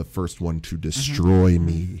love, the first one to destroy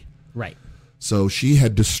me. Right. So she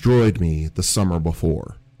had destroyed me the summer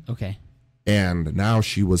before. Okay. And now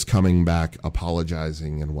she was coming back,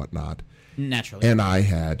 apologizing and whatnot. Naturally. And I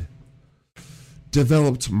had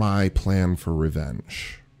developed my plan for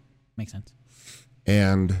revenge. Makes sense.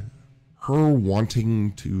 And her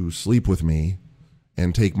wanting to sleep with me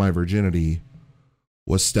and take my virginity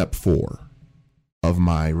was step 4 of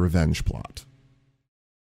my revenge plot.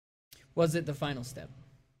 Was it the final step,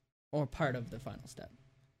 or part of the final step?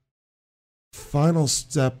 Final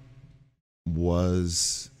step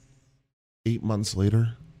was 8 months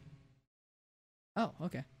later, Oh,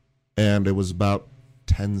 okay. and it was about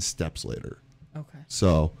 10 steps later. Okay.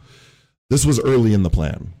 So this was early in the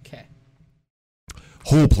plan. Okay.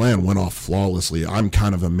 Whole plan went off flawlessly. I'm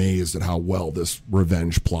kind of amazed at how well this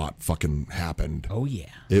revenge plot fucking happened. Oh yeah.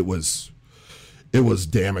 It was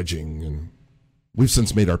damaging, and we've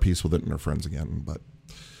since made our peace with it and are friends again.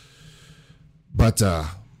 But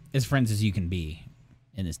As friends as you can be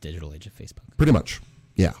in this digital age of Facebook. pretty much,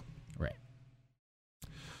 yeah. Right.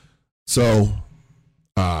 So,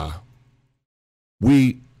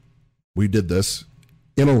 we did this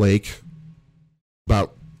in a lake,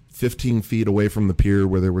 about 15 feet away from the pier,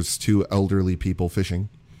 where there was 2 elderly people fishing.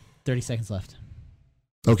 30 seconds left.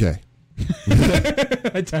 Okay.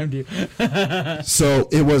 I timed you. So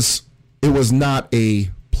it was not a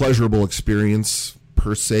pleasurable experience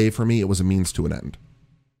per se for me. It was a means to an end.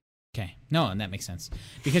 Okay. No, and that makes sense.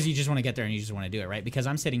 Because you just want to get there and you just want to do it, right? Because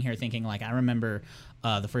I'm sitting here thinking, like, I remember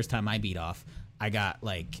the first time I beat off, I got,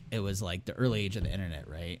 like, it was, like, the early age of the internet,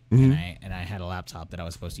 right? Mm-hmm. And I had a laptop that I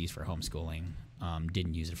was supposed to use for homeschooling.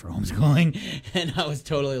 Didn't use it for homeschooling. And I was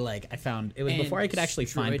totally, like, I found, it was And before I could actually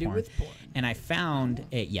find destroyed it porn. with porn. And I found,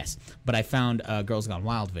 yes, but I found a Girls Gone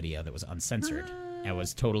Wild video that was uncensored. I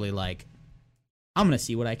was totally like, I'm going to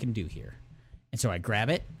see what I can do here. And so I grab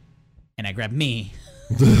it, and I grab me.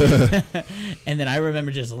 And then I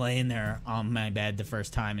remember just laying there on my bed the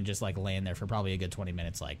first time and just like laying there for probably a good 20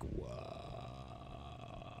 minutes like, whoa.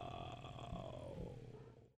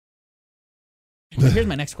 But here's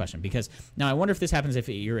my next question, because now I wonder if this happens if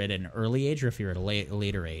you're at an early age or if you're at a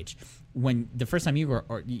later age. When the first time you were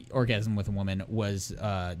orgasm with a woman was,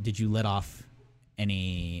 did you let off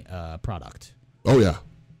any product? Oh, yeah.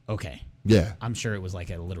 Okay. Yeah. I'm sure it was like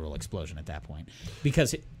a literal explosion at that point.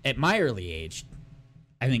 Because at my early age,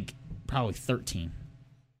 I think probably 13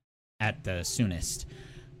 at the soonest,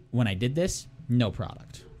 when I did this, no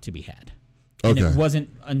product to be had. And Okay. it wasn't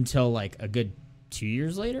until like a good 2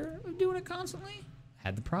 years later of doing it constantly,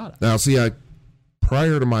 had the product. Now, see,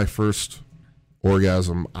 prior to my first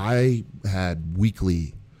orgasm, I had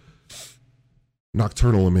weekly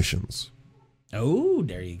nocturnal emissions. Oh,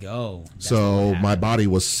 there you go. That's So what my happened. body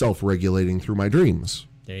was self-regulating through my dreams.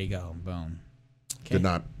 There you go. Boom. Okay. Did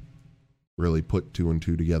not really put 2 and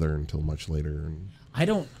 2 together until much later. And I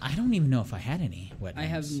don't even know if I had any wet I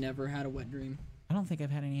have dreams. never had a wet dream. I don't think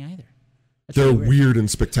I've had any either. That's they're really weird and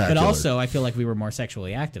spectacular. But also, I feel like we were more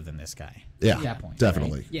sexually active than this guy. yeah, at that point,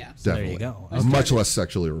 definitely. right? Yeah. So there Definitely. you go. I'm much less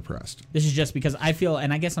sexually repressed. This is just because I feel,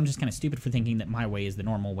 and I guess I'm just kind of stupid for thinking that my way is the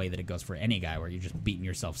normal way that it goes for any guy, where you're just beating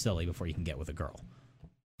yourself silly before you can get with a girl.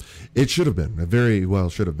 It should have been. It very well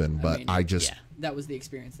should have been. But mean, I just... Yeah. That was the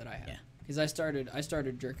experience that I had. Yeah. Because I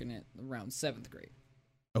started jerking it around 7th grade,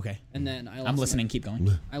 Okay. and then I lost I'm listening. Keep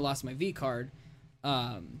going. I lost my V card,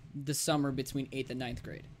 the summer between 8th and 9th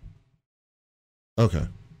grade. Okay.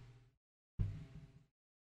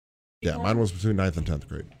 Yeah, mine was between 9th and 10th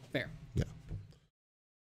grade. Fair. Yeah.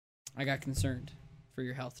 I got concerned for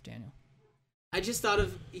your health, Daniel. I just thought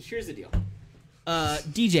of, here's the deal.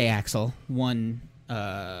 DJ Axel, one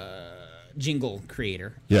jingle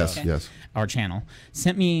creator, Yes, Okay. yes. our channel,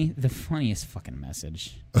 sent me the funniest fucking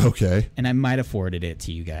message, Okay. and I might have forwarded it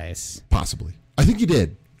to you guys. Possibly. I think you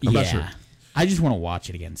did. I'm not sure. I just want to watch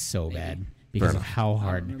it again so bad because of enough. how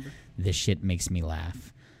hard remember. this shit makes me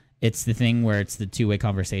laugh. It's the thing where it's the two-way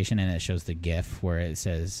conversation and it shows the GIF where it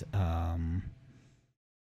says,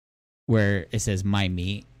 my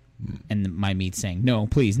meat, and my meat saying, no,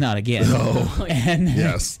 please, not again. Oh. And then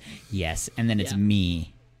Yes. yes, and then it's Yeah.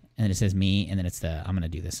 me, and then it says me, and then it's the, I'm gonna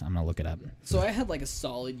do this. I'm gonna look it up. So I had like a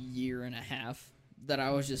solid year and a half that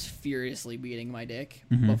I was just furiously beating my dick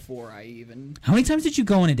Mm-hmm. before I even. How many times did you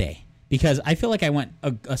go in a day? Because I feel like I went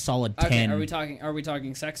a solid 10. Okay, are we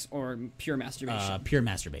talking sex or pure masturbation? Pure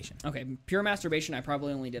masturbation. Okay, pure masturbation. I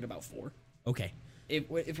probably only did about 4. Okay.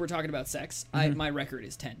 If we're talking about sex, my record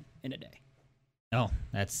is 10 in a day. Oh,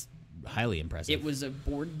 that's highly impressive. It was a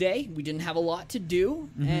bored day. We didn't have a lot to do,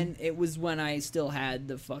 and it was when I still had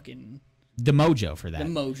the mojo for that. the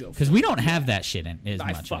mojo. Because we don't have that shit as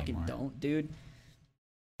I much fucking anymore. don't, dude.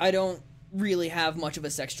 I don't really have much of a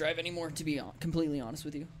sex drive anymore, to be completely honest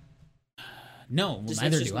with you. No, well, Just-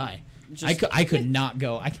 neither it's just do not- I. just- I could not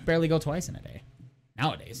go. I could barely go twice in a day.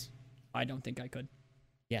 Nowadays. I don't think I could.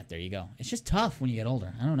 Yeah, there you go. It's just tough when you get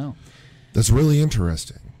older. I don't know. That's really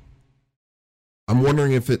interesting. I'm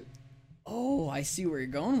wondering if Oh, I see where you're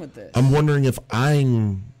going with this. I'm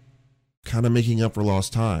kind of making up for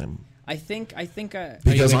lost time I think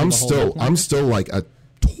because able I'm to hold up I'm longer? still like a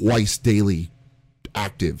twice daily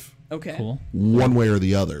active, okay. Cool. one way or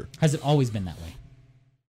the other. Has it always been that way?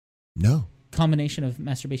 No Combination of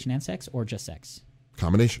masturbation and sex, or just sex?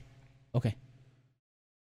 combination, Okay.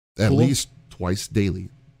 at Cool. least twice daily,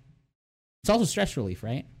 It's also stress relief,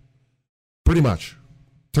 right? pretty much.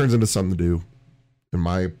 Turns into something to do. In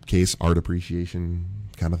my case, art appreciation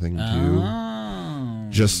kind of thing too. Oh,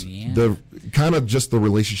 Just yeah. the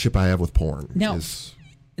relationship I have with porn. Now- is,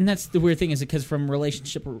 And that's the weird thing, is because from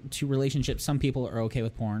relationship to relationship, some people are okay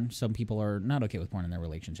with porn, some people are not okay with porn in their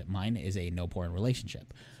relationship. Mine is a no porn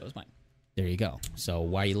relationship. So is mine. There you go. So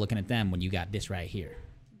why are you looking at them when you got this right here?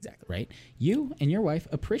 Exactly. Right? You and your wife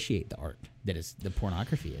appreciate the art that is the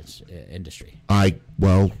pornography industry.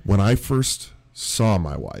 when I first saw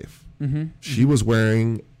my wife, she was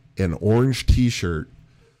wearing an orange T-shirt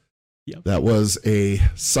Yep. that was a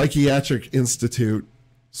psychiatric institute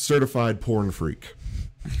certified porn freak,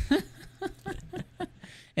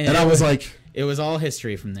 and I was like, it was all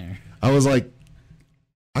history from there.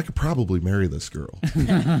 I could probably marry this girl. Did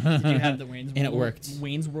you have the Wayne's And it World, worked.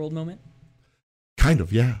 Wayne's World moment? Kind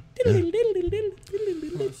of, yeah.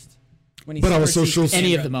 When he But I was first so sees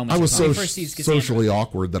Any of Cassandra. the moments. I was When so he first sees Cassandra. socially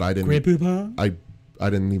awkward that I didn't. Great poopa. I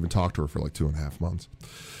didn't even talk to her for like 2.5 months.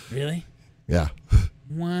 Really? Yeah,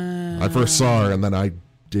 Wow. I first saw her and then I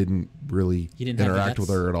didn't really You didn't have the interact with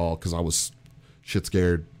guts? her at all because I was shit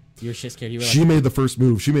scared. You were shit scared. You were She like, made the first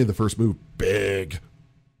move. She made the first move big,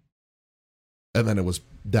 and then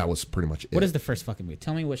that was pretty much it. what is the first fucking move?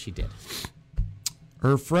 Tell me what she did.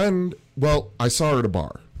 Her friend? Well, I saw her at a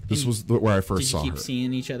bar. This was where I first Did you saw keep her.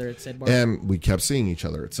 seeing each other at said bar? And we kept seeing each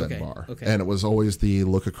other at said Okay, bar. okay. And it was always the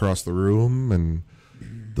look across the room and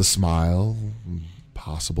the smile, and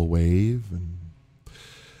possible wave. And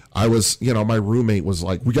I was, my roommate was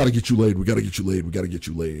like, we got to get you laid. We got to get you laid. We got to get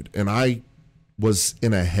you laid. And I was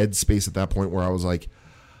in a headspace at that point where I was like,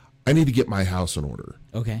 I need to get my house in order.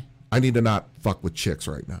 Okay. I need to not fuck with chicks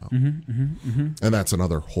right now. And that's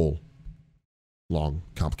another whole long,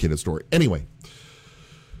 complicated story. Anyway,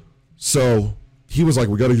 so he was like,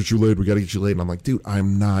 we got to get you laid. We got to get you laid. And I'm like, dude,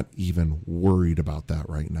 I'm not even worried about that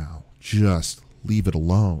right now. Just leave it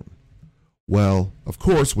alone. Well, of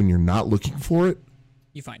course, when you're not looking for it,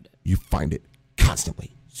 You find it. you find it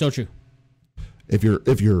constantly. So true. If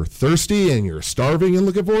you're thirsty and you're starving and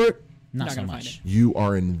looking for it, Not, Not so gonna find much. you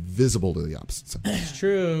are invisible to the opposite sex. It's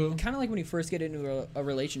true. Kind of like when you first get into a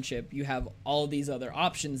relationship, you have all these other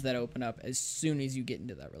options that open up as soon as you get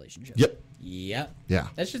into that relationship. Yep. Yep. Yeah.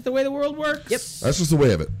 That's just the way the world works. Yep. That's just the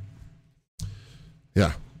way of it.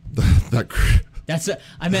 Yeah. That's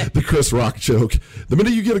I meant The Chris Rock joke. The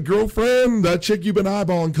minute you get a girlfriend, that chick you've been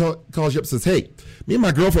eyeballing calls you up and says, hey, me and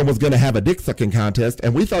my girlfriend was going to have a dick sucking contest,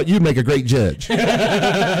 and we thought you'd make a great judge.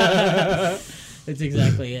 that's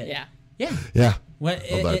exactly it. Yeah. Yeah. Yeah. What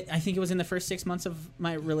Love that. I think it was in the first 6 months of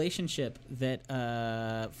my relationship that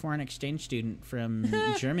a foreign exchange student from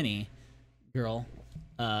Germany, girl,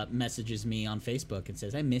 messages me on Facebook and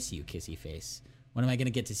says, "I miss you, kissy face. When am I gonna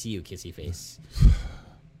get to see you, kissy face?"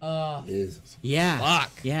 Yeah.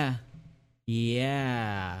 Fuck. Yeah.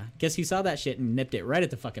 Yeah. Guess who saw that shit and nipped it right at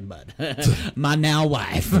the fucking bud? My now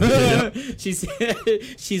wife. She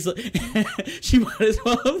might as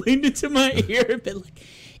well have leaned into my ear and been like,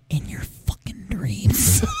 in your fucking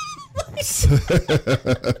dreams.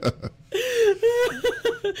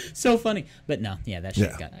 So funny. But no, yeah, that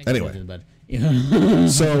shit Yeah. got Anyway. nipped in the bud. Yeah.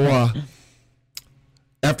 So,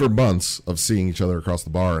 after months of seeing each other across the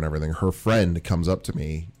bar and everything, her friend comes up to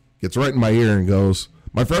me, gets right in my ear and goes,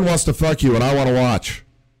 my friend wants to fuck you and I want to watch.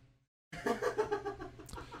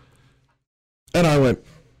 And I went,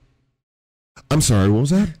 I'm sorry, what was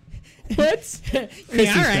that? What?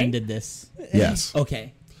 Chrissy's friend did this. Yes.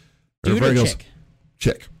 Okay. Her Dude friend or goes, chick?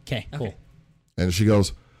 chick. Okay, cool. And she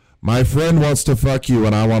goes, my friend wants to fuck you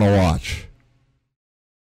and I want to watch.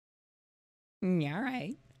 Yeah, all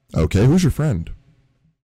right. Okay, who's your friend?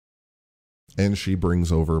 And she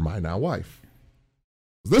brings over my now wife.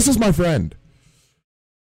 This is my friend.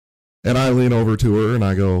 And I lean over to her and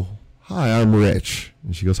I go, hi, I'm Rich.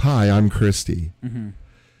 And she goes, hi, I'm Christy. Mm-hmm. And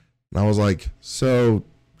I was like, so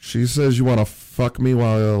she says you want to fuck me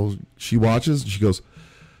while she watches? And she goes,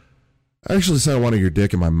 I actually said I wanted your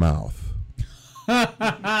dick in my mouth.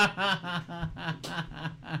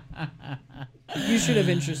 You should have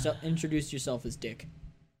introduced yourself as Dick.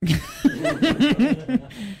 I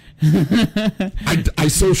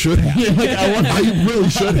so should have. I really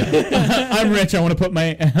should have. I'm Rich. I want to put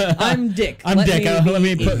my. I'm Dick. I'm Dick. Let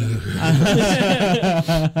me put.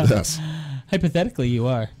 Yes. Hypothetically, you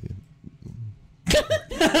are.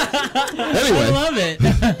 Anyway, I love it.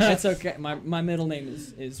 It's okay. My middle name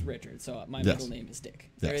is Richard, so my Yes. middle name is Dick.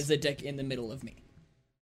 There Yes. is a Dick in the middle of me.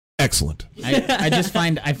 excellent. I just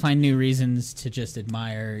find new reasons to just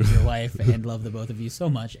admire your wife and love the both of you so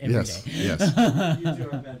much every day. Yes. You two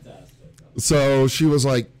are fantastic. So she was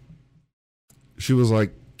like,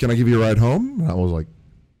 can I give you a ride home? And I was like,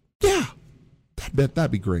 yeah,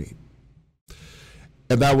 that'd be great.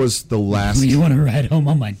 And that was the last. You want to ride home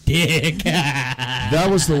on my dick? That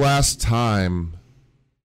was the last time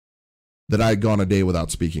that I'd gone a day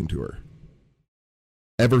without speaking to her.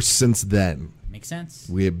 Ever since then, Makes sense.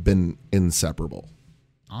 we have been inseparable.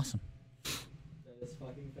 Awesome. That is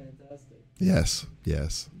fucking fantastic. Yes.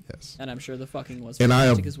 And I'm sure the fucking was And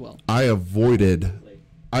fantastic as well. I avoided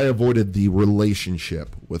the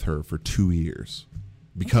relationship with her for 2 years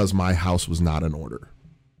because my house was not in order.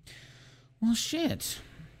 Well, shit.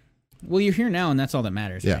 Well, you're here now, and that's all that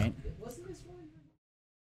matters, Yeah. right? Wasn't this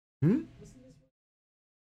one?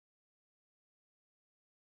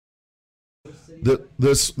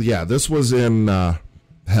 This was in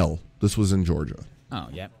hell. This was in Georgia. Oh,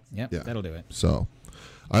 yep. Yeah. That'll do it. So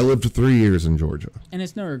I lived 3 years in Georgia. And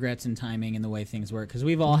it's no regrets in timing and the way things work, because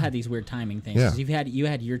we've all had these weird timing things. Yeah. 'Cause you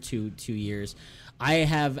had your two years. I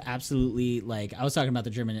have absolutely, like, I was talking about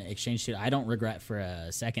the German exchange student. I don't regret for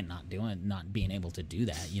a second not being able to do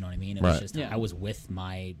that. You know what I mean? It was Right. just, Yeah. I was with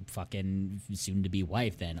my fucking soon to be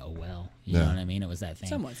wife then. Oh well, you Yeah. know what I mean? It was that thing.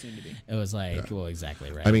 Somewhat soon to be. It was like, well,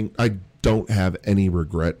 exactly right. I mean, I don't have any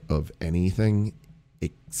regret of anything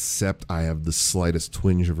except I have the slightest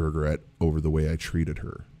twinge of regret over the way I treated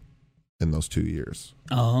her in those 2 years.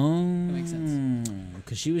 oh, That makes sense.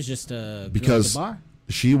 Because she was just a girl Because at the bar.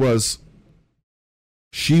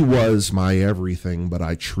 She was my everything, but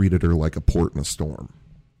I treated her like a port in a storm.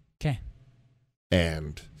 Okay.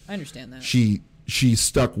 And I understand that. she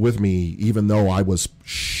stuck with me even though I was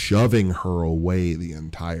shoving her away the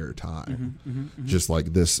entire time. Just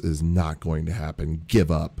like, this is not going to happen. Give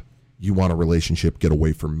up. You want a relationship, get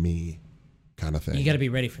away from me, kind of thing. You got to be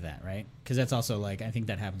ready for that, right? Because that's also like, I think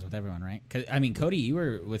that happens with everyone, right? 'Cause, I mean, Cody, you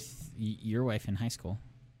were with your wife in high school.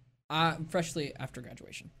 Freshly after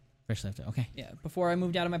graduation. Fresh left. Okay. Yeah, before I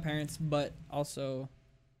moved out of my parents, but also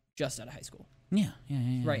just out of high school. Yeah.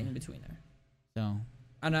 Right in between there. So,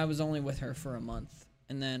 And I was only with her for a month.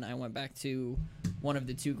 And then I went back to one of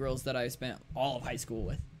the two girls that I spent all of high school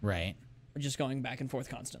with. right. Just going back and forth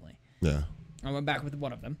constantly. Yeah. I went back with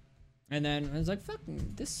one of them. And then I was like, fuck,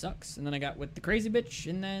 this sucks. And then I got with the crazy bitch,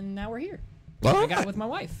 and then now we're here. I got with my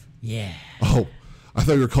wife. Yeah. Oh, I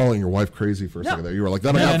thought you were calling your wife crazy for a second there. You were like,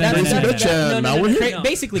 then I got no, crazy no, bitch, and now we're here.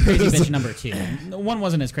 Basically, crazy bitch number 2. One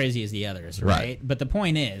wasn't as crazy as the others, right? Right. But the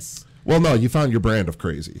point is, Well, no, you found your brand of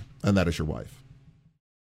crazy, and that is your wife.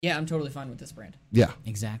 Yeah, I'm totally fine with this brand. Yeah.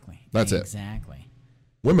 exactly. That's it. Exactly.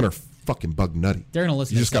 Women are fucking bug nutty. They're gonna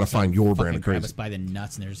listen. You to just got to this, like, find your fucking brand of grab crazy. us by the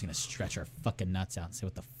nuts, and they're just gonna stretch our fucking nuts out and say,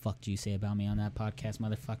 "What the fuck do you say about me on that podcast,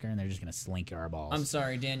 motherfucker?" And they're just gonna slink our balls. I'm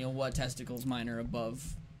sorry, Daniel. What testicles mine are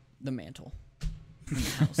above the mantle in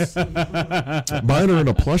the house? Mine are in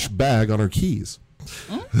a plush bag on her keys.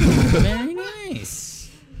 Very nice.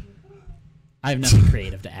 I have nothing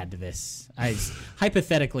creative to add to this.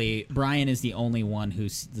 Hypothetically, Brian is the only one who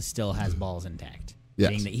still has balls intact, Yes.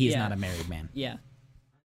 being that he is Yeah. not a married man. Yeah.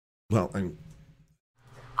 Well,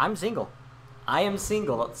 I'm single. I am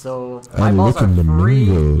single, so I'm my balls are looking to free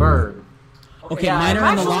mingle. bird. Okay, yeah, mine are I'm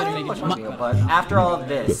on the actually lot. very much single, but after all of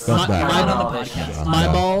this, That's bad. after Mine all on the this podcast. shit, My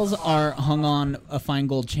balls are hung on a fine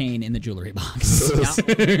gold chain in the jewelry box.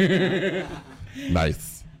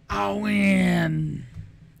 nice. I win.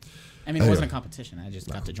 I mean, it wasn't a Anyway. competition. I just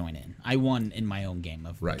got to join in. I won in my own game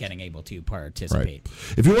of Right. getting able to Right. participate.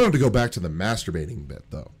 If you wanted to go back to the masturbating bit,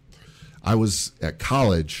 though, I was at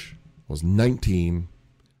college. I was 19.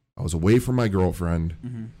 I was away from my girlfriend,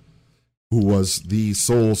 who was the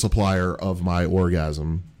sole supplier of my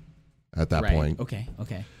orgasm at that Right. point. Okay.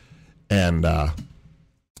 And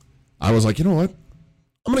I was like, you know what?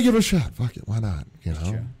 I'm gonna give it a shot. Fuck it, why not? You know.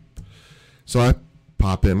 True. So I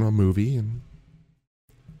pop in a movie and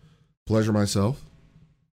pleasure myself.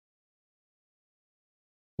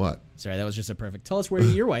 What? Sorry, that was just a perfect. Tell us where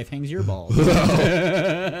your wife hangs your balls. Feel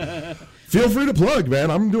free to plug, man.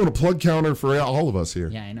 I'm doing a plug counter for all of us here.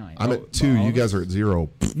 Yeah, I know. I'm at 2. You guys are at 0.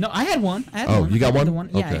 No, I had one. Oh, you got I had one?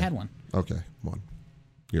 the Yeah, I Okay. had one. Okay, 1.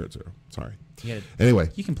 You're at 0. Sorry. You, Anyway,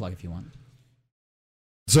 you can plug if you want.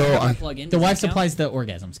 so I, Plug in. The Does wife that count? supplies the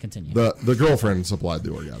orgasms. Continue. the girlfriend supplied the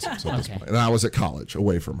orgasms at this Okay. point, and I was at college,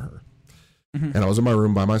 away from her, and I was in my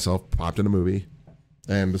room by myself. Popped in a movie,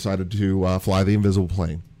 and decided to fly the invisible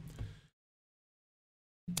plane.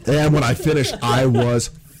 And when I finished, I was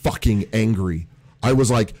fucking angry. I was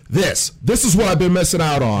like, this is what I've been missing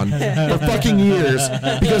out on for fucking years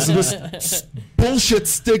because of this bullshit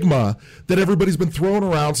stigma that everybody's been throwing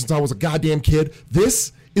around since I was a goddamn kid.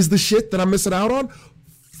 This is the shit that I'm missing out on.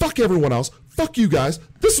 Fuck everyone else. Fuck you guys.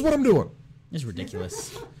 This is what I'm doing. It's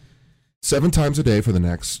ridiculous. 7 times a day for the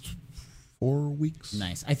next 4 weeks.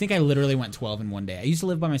 Nice. I think I literally went 12 in one day. I used to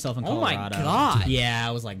live by myself in Oh my Colorado. God. Yeah,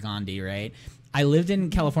 I was like Gandhi, right? I lived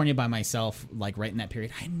in California by myself, like right in that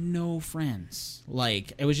period. I had no friends.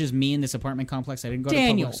 Like it was just me in this apartment complex. I didn't go to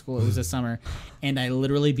Daniel. public school. It was the summer, and I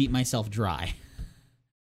literally beat myself dry.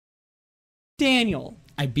 Daniel.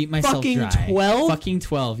 I beat myself Fucking dry. 12? Fucking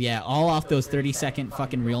 12, yeah. All off those 30-second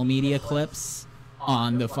fucking Real Media clips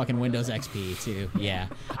on the fucking Windows XP, too. Yeah.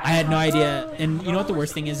 I had no idea. And you know what the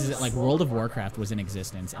worst thing is that, like, World of Warcraft was in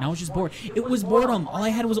existence, and I was just bored. It was boredom. All I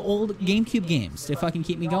had was old GameCube games to fucking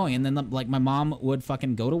keep me going. And then, like, my mom would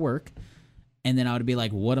fucking go to work, and then I would be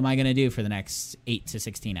like, what am I going to do for the next 8 to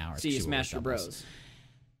 16 hours? So you She would smash your doubles.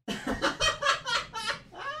 bros.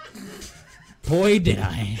 Boy, did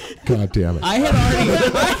I. God damn it. I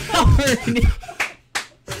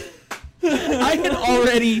had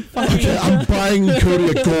already fucking... Okay, I'm buying Cody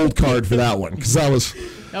a gold card for that one because that was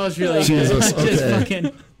That was really Jesus, good. Just okay.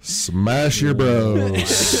 fucking... smash your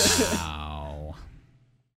bros. Wow.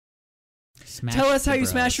 Smash Tell us how the you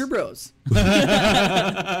bros. smash your bros. On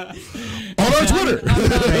our Twitter.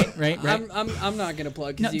 Right. I'm not gonna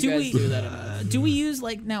plug Now, because you guys do that enough. do we use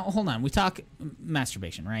like now? Hold on, we talk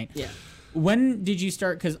masturbation, right? Yeah. When did you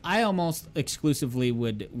start? Because I almost exclusively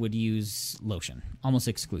would use lotion, almost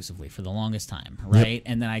exclusively for the longest time, right?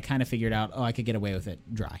 And then I kind of figured out, I could get away with it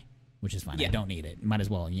dry, which is fine. I Yeah. don't need it. Might as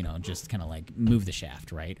well, just kind of like move the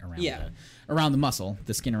shaft, right, around Yeah. around the muscle,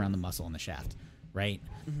 the skin around the muscle and the shaft, right?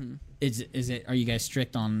 Mm-hmm. Is it? Are you guys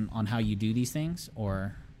strict on how you do these things,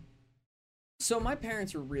 or? So my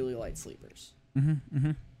parents were really light sleepers.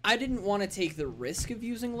 Mm-hmm. I didn't want to take the risk of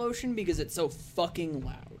using lotion because it's so fucking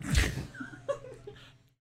loud.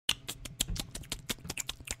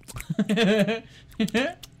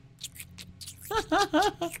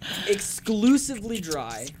 Exclusively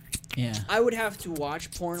dry. Yeah. I would have to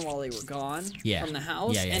watch porn while they were gone Yeah. from the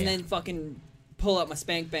house, Yeah, and then fucking pull out my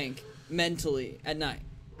spank bank mentally at night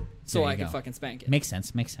so There I you could go. fucking spank it. Makes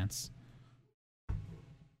sense.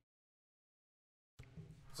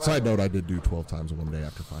 Side note, I did do 12 times in one day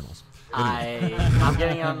after finals. I'm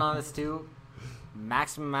getting in on this too.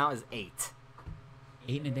 Maximum amount is 8.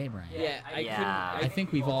 8 in a day, Brian. Yeah, I Yeah. I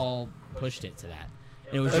think we've all pushed it to that.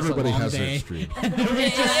 It was just Everybody a long has their day. extreme.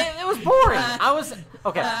 It was boring. I was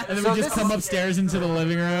okay. And then so we just this come is- upstairs into the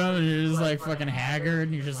living room, and you're just like fucking haggard,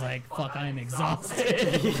 and you're just like, fuck, I'm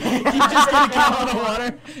exhausted. You just get a gallon of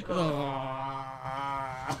water.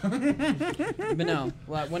 But no,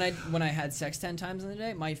 when I had sex 10 times in the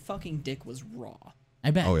day, my fucking dick was raw,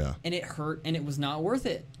 I bet. Oh, yeah. and it hurt, and it was not worth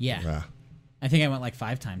it. Yeah. Yeah. I think I went like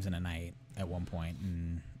 5 times in a night at one point,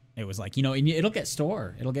 and it was like, and it'll get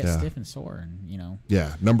sore. It'll get Yeah. stiff and sore, and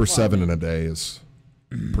Yeah. Number 7 in a day is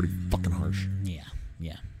pretty fucking harsh. yeah.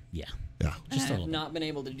 Yeah. Just a I have little bit. not been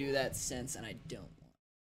able to do that since, and I don't.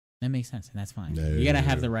 That makes sense, and that's fine. No. You gotta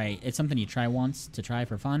have the right. It's something you try once to try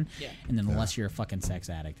for fun, Yeah. and then unless you're a fucking sex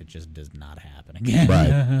addict, it just does not happen again.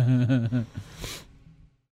 Right. What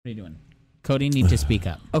are you doing? Cody, need to speak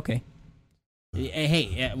up. Okay.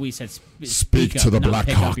 Hey, we said Speak up, to the not Black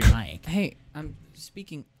pick up Hawk. your mic. Hey, I'm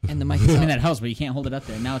speaking, and the mic I is mean on. that helps, but you can't hold it up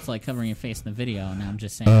there. Now it's like covering your face in the video, and I'm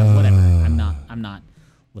just saying whatever. I'm not.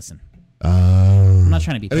 Listen, I'm not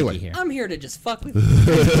trying to be picky Anyway. here. I'm here to just fuck with you.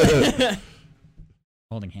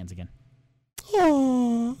 Holding hands again.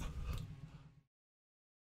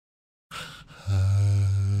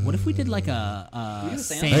 What if we did like a do a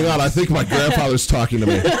seance? Hang on, I think my grandfather's talking to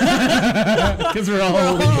me. Because we're all We're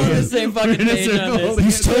all on the same fucking page on this.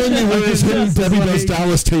 He's telling me where his hidden Debbie Does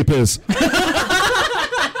Dallas tape is.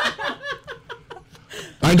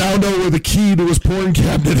 I now know where the key to his porn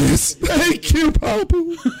cabinet is. Thank you,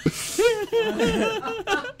 Papu.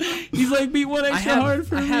 He's like, beat one extra hard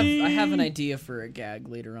for me. I have an idea for a gag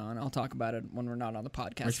later on. I'll talk about it when we're not on the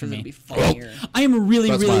podcast Works for because me. it'll be funnier. I am really,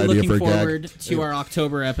 That's my really idea looking for a gag. forward to our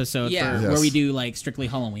October episode Yeah. for, Yes. where we do like strictly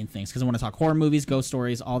Halloween things because I want to talk horror movies, ghost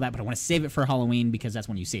stories, all that. But I want to save it for Halloween because that's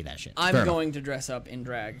when you say that shit. I'm Fair going to dress up in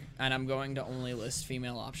drag, and I'm going to only list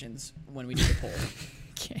female options when we do the poll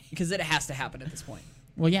Okay. because it has to happen at this point.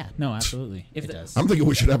 Well, yeah, no, absolutely. If It the- does. I'm thinking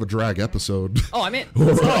we should have a drag episode. Oh, I'm in. Oh,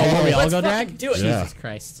 will we all Let's go fucking drag? do it. Yeah. Jesus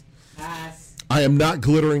Christ. Pass. I am not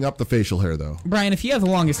glittering up the facial hair though. Brian, if you have the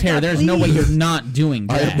longest hair, there's no way you're not doing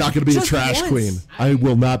I drag. am not going to be a Just trash once. queen. I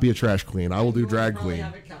will not be a trash queen. I will do We'll drag probably queen.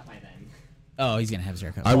 have it cut by then. Oh, he's going to have his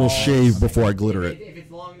haircut. I will shave before I glitter If, it. if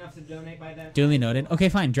it's long enough to donate by then. Duly noted. Okay,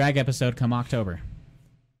 fine. Drag episode come October.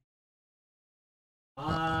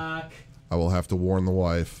 Fuck. I will have to warn the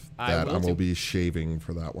wife I that I will will too. be shaving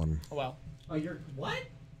for that one. Oh, well. Oh, you're what?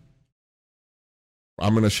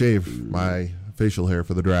 I'm going to shave my facial hair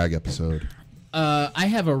for the drag episode I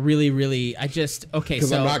have a really, okay, because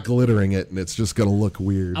so I'm not glittering it and it's just going to look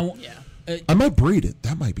weird. I won't, I might braid it.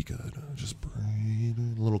 That might be good. Just braid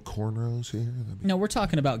it, little cornrows here. no, we're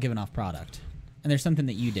talking about giving off product. And there's something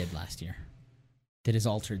that you did last year that has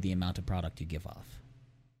altered the amount of product you give off.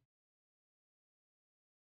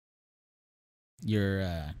 Your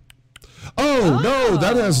Oh, no,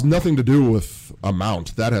 that has nothing to do with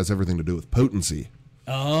amount. That has everything to do with potency.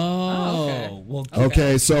 okay. Well,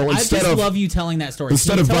 Okay, so I instead just of love you telling that story.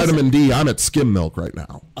 instead Can you of tell us- vitamin D, I'm at skim milk right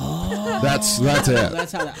now. Oh, that's it.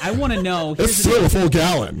 That's how I want to know. It's still a full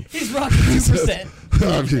gallon. He's rocking 2%.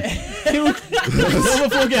 I mean, Fill a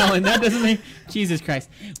full gallon. That doesn't make Jesus Christ.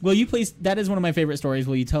 Will you please? That is one of my favorite stories.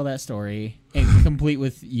 Will you tell that story and complete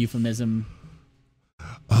with euphemism?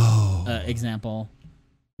 Example.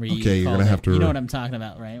 Where you Okay, you're called gonna have it- to You know what I'm talking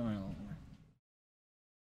about, right?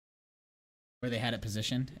 Where they had it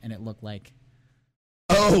positioned and it looked like.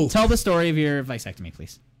 oh, Tell the story of your vasectomy,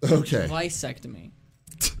 please. okay. Vicectomy.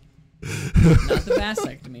 Not the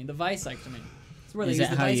vasectomy, the vicectomy. It's where they Is use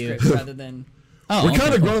that the how vice you- grips rather than... Oh, We're okay,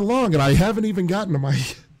 kind of cool. going along, and I haven't even gotten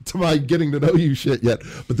to my getting to know you shit yet.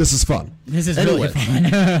 But this is fun. This is Anyway. really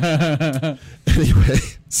fun. Anyway,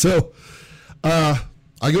 so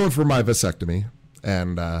I go in for my vasectomy,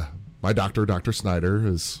 and my doctor, Dr. Snyder,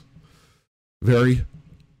 is very,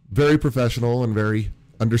 very professional and very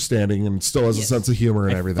understanding, and still has a Yes. sense of humor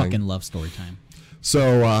and I everything. fucking love story time.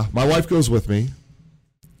 So my wife goes with me,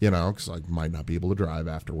 you know, because I might not be able to drive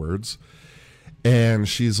afterwards. And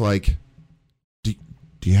she's like,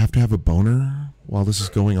 do you have to have a boner while this is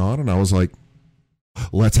going on? And I was like,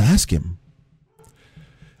 let's ask him.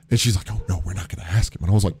 And she's like, oh, no, we're not going to ask him.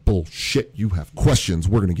 And I was like, bullshit, you have questions.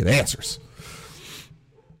 We're going to get answers.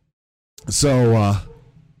 So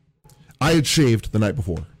I had shaved the night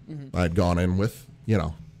before. I had gone in with, you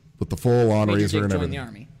know, with the full-on Made your razor dick and join everything. the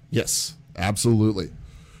army. Yes, absolutely.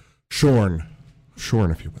 Shorn,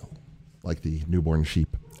 if you will, like the newborn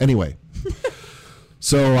sheep. Anyway,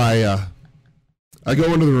 so I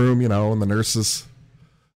go into the room, you know, and the nurse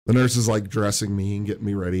is like dressing me and getting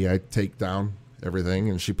me ready. I take down everything,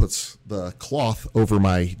 and she puts the cloth over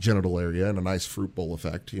my genital area in a nice fruit bowl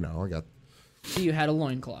effect. You know, So you had a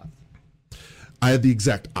loincloth. I had the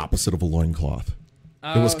exact opposite of a loincloth.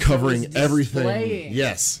 It was Oh, so covering it was everything. displaying-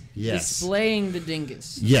 Yes. Displaying the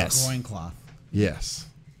dingus. Yes. Loincloth. Yes.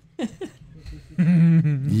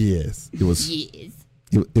 Yes. It was. It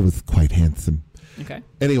was quite handsome. Okay.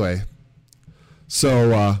 Anyway,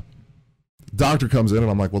 so doctor comes in and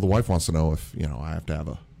I'm like, well, the wife wants to know if you know I have to have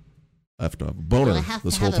a boner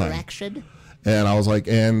this whole time. Erection? And I was like,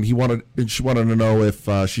 and she wanted to know if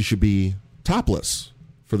she should be topless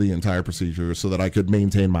for the entire procedure so that I could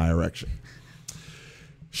maintain my erection.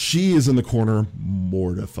 She is in the corner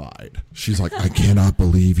mortified. She's like, I cannot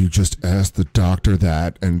believe you just asked the doctor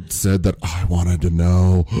that and said that I wanted to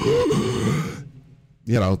know.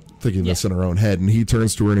 You know, thinking this in her own head. And he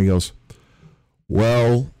turns to her and he goes,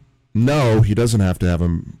 well, no, he doesn't have to have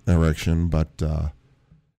an erection, but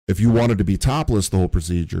if you wanted to be topless the whole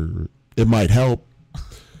procedure, it might help.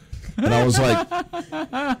 And I was like,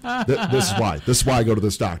 this is why. This is why I go to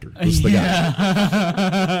this doctor. This is the guy.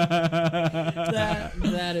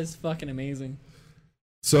 That is fucking amazing.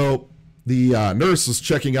 So the nurse was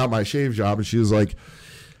checking out my shave job, and she was like,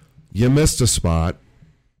 you missed a spot,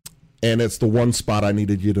 and it's the one spot I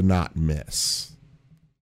needed you to not miss.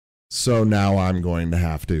 So now I'm going to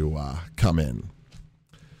have to come in.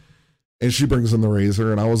 And she brings in the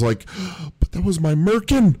razor, and I was like, but that was my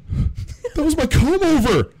merkin. That was my comb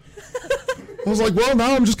over. I was like, well,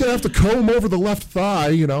 now I'm just going to have to comb over the left thigh,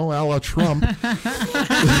 you know, a la Trump.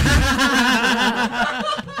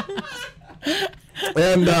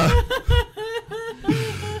 And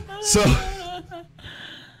So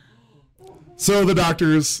the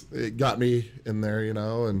doctors got me in there,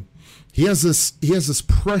 and he has this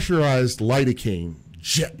pressurized lidocaine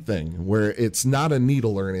jet thing where it's not a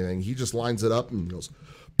needle or anything. He just lines it up and goes,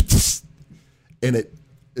 and it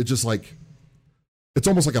just like, it's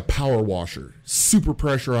almost like a power washer, super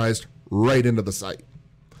pressurized right into the site.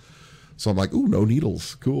 So I'm like, ooh, no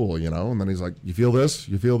needles, cool, And then he's like, you feel this?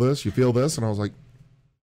 You feel this? You feel this? And I was like,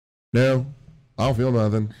 no, I don't feel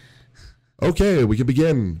nothing. Okay, we can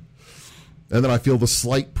begin. And then I feel the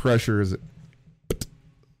slight pressure as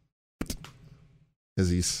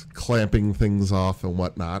he's clamping things off and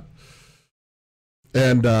whatnot.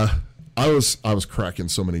 And I was cracking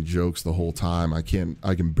so many jokes the whole time. I can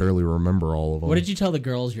barely remember all of them. What did you tell the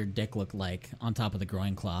girls your dick looked like on top of the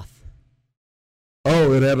groin cloth?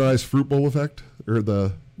 Oh, it had a nice fruit bowl effect, or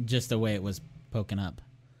just the way it was poking up.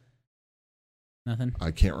 Nothing.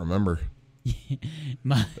 I can't remember.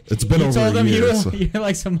 It's been over a year. You're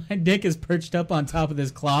like, so my dick is perched up on top of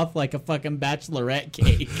this cloth like a fucking bachelorette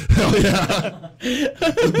cake. Hell yeah.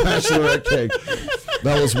 The bachelorette cake.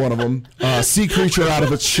 That was one of them. Sea creature out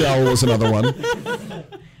of its shell was another one.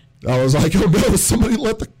 I was like, oh no, somebody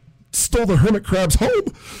stole the hermit crabs home.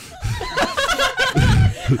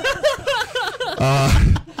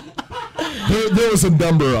 There was a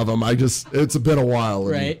number of them. It's been a while.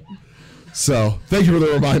 Right. So, thank you for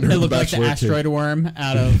the reminder. It looked like the asteroid worm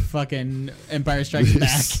out of fucking Empire Strikes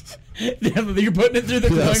Back. You're putting it through the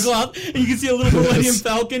groin cloth, and you can see a little Millennium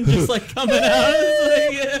Falcon just like coming out.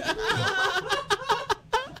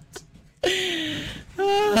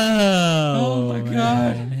 Oh my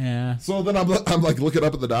god! Yeah. So then I'm like looking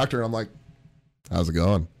up at the doctor, and I'm like, "How's it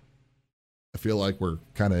going? I feel like we're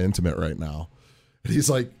kind of intimate right now." And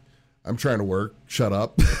he's like, I'm trying to work. Shut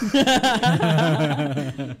up.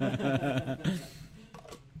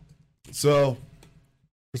 So,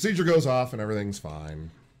 procedure goes off and everything's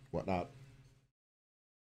fine, whatnot.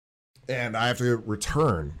 And I have to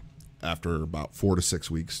return after about 4 to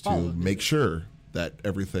 6 weeks to make sure that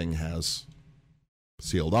everything has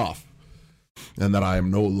sealed off and that I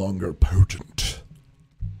am no longer potent.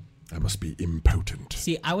 I must be impotent.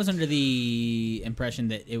 See, I was under the impression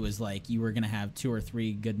that it was like you were going to have 2 or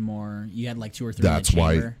 3 good more. You had like 2 or 3 in the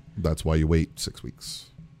chamber. That's why you wait 6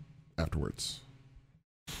 weeks afterwards.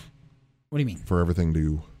 What do you mean? For everything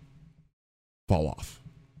to fall off.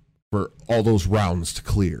 For all those rounds to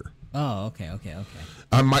clear. Oh, okay.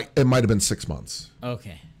 It might have been 6 months.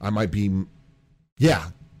 Okay. I might be. Yeah.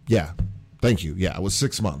 Thank you. Yeah, it was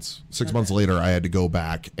 6 months. 6 months later, I had to go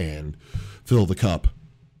back and fill the cup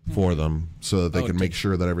for them so that they could make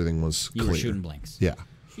sure that everything was clear. You were shooting blanks. Yeah.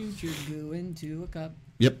 Shoot your goo into a cup.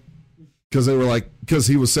 Yep. Because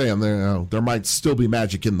he was saying there might still be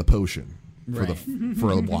magic in the potion for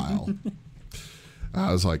a while.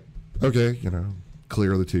 I was like, okay,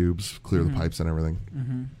 clear the tubes, clear the pipes and everything.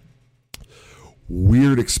 Mm-hmm.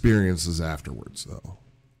 Weird experiences afterwards, though.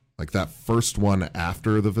 Like that first one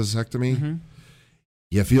after the vasectomy,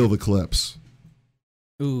 you feel the clips.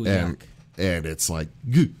 Ooh, yuck. And it's like,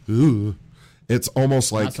 it's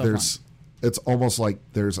almost like there's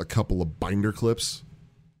a couple of binder clips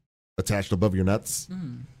attached above your nuts.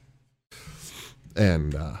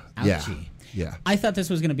 And yeah. I thought this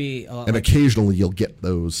was going to be and occasionally you'll get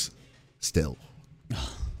those still.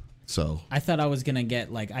 So I thought I was going to get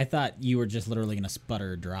I thought you were just literally going to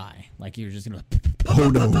sputter dry. Like you were just going to Oh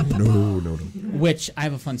no. Which I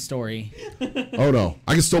have a fun story. Oh no.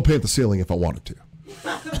 I can still paint the ceiling if I wanted to.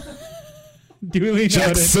 Duly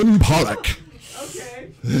Jackson Pollock.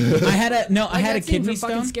 Okay. I had a kidney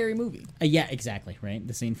stone. Fucking Scary Movie. Yeah, exactly. Right,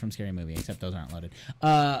 the scene from Scary Movie. Except those aren't loaded.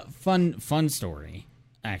 Fun story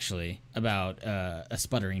actually about a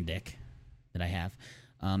sputtering dick that I have.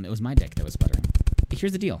 It was my dick that was sputtering.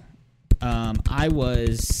 Here's the deal. I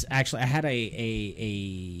had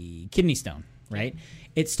a kidney stone. Right.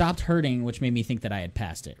 It stopped hurting, which made me think that I had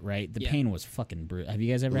passed it. Right. The pain was fucking brutal. Have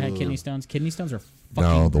you guys ever had kidney stones? Kidney stones are fucking.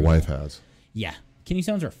 No, the brutal. wife has. Yeah. Kidney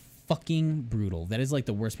stones are fucking brutal. That is like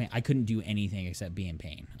the worst pain. I couldn't do anything except be in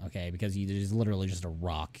pain, okay? Because there's literally just a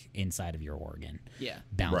rock inside of your organ. Yeah.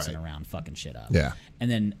 Bouncing around, fucking shit up. Yeah.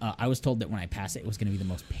 And then I was told that when I passed it was going to be the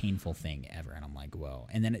most painful thing ever. And I'm like, whoa.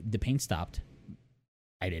 And then the pain stopped.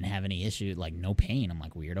 I didn't have any issue, no pain. I'm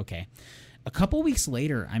like, weird, okay. A couple weeks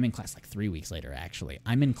later, I'm in class, 3 weeks later, actually.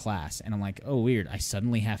 I'm in class, and I'm like, oh, weird. I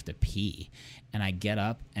suddenly have to pee. And I get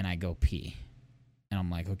up, and I go pee. And I'm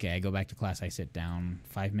like, okay, I go back to class. I sit down.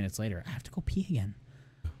 5 minutes later, I have to go pee again.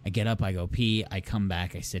 I get up, I go pee. I come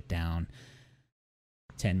back, I sit down.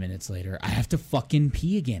 10 minutes later, I have to fucking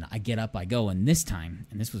pee again. I get up, I go, and this time,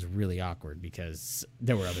 and this was really awkward because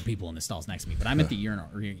there were other people in the stalls next to me, but I'm at the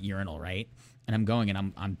urinal, right? And I'm going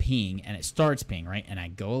and I'm peeing, and it starts peeing, right? And I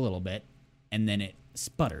go a little bit, and then it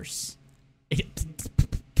sputters.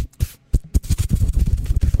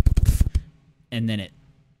 And then it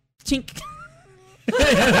chink.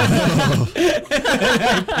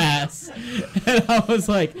 Pass. And I was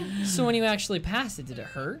like, So when you actually passed it, did it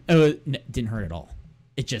hurt? it didn't hurt at all.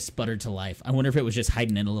 It just sputtered to life. I wonder if it was just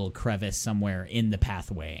hiding in a little crevice somewhere in the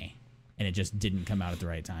pathway, and it just didn't come out at the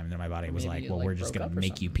right time. And then my body was Maybe like, it, well, like, we're just broke going up to or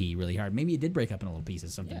make you pee really hard. Maybe it did break up in little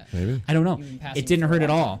pieces, something. Yeah. Maybe. I don't know. You've been passing It didn't for a hurt at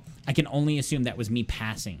while. all. I can only assume that was me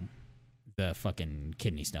passing the fucking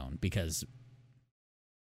kidney stone because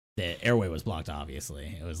the airway was blocked,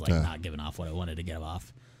 obviously. It was like not giving off what I wanted to give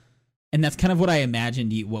off. And that's kind of what I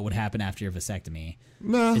imagined what would happen after your vasectomy.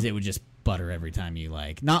 No. Is it would just butter every time you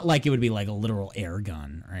like. Not like it would be like a literal air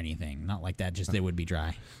gun or anything. Not like that. Just it would be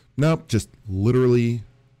dry. Nope. Just literally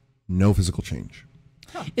no physical change.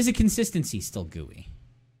 Is the consistency still gooey?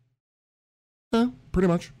 Pretty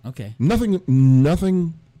much. Okay. Nothing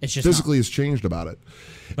It's just physically has changed about it.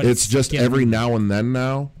 But It's it's just getting- every now and then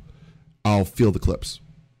now I'll feel the clips.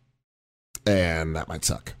 And that might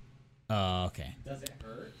suck. Oh, okay. Does it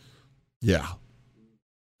hurt? Yeah.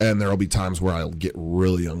 And there'll be times where I'll get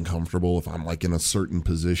really uncomfortable if I'm like in a certain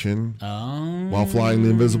position Oh. while flying the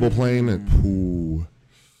invisible plane. And ooh.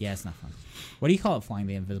 Yeah, it's not fun. What do you call it, flying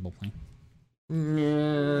the invisible plane?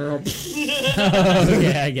 Mm.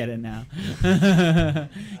 Yeah, I get it now.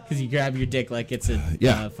 Because you grab your dick like it's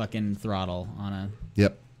a fucking throttle on a...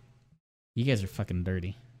 Yep. You guys are fucking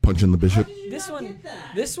dirty. Punching the bishop. This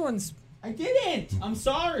one's. I didn't. I'm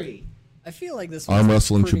sorry. I feel like this Arm one's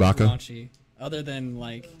wrestling pretty Chewbacca? raunchy, other than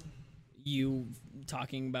like you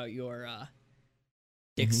talking about your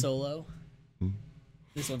dick solo.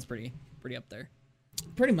 This one's pretty up there.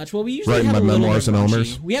 Pretty much. Well, we usually Writing have my a little memoirs bit of and raunchy.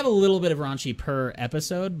 Elmer's. We have a little bit of raunchy per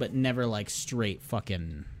episode, but never like straight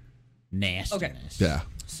fucking nastiness. Okay. Yeah.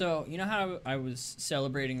 So you know how I was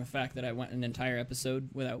celebrating the fact that I went an entire episode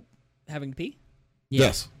without having to pee? Yeah.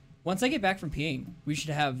 Yes. Once I get back from peeing, we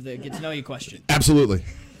should have the get to know you question. Absolutely.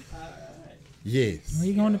 Where Yes. are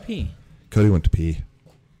you going to pee? Cody went to pee.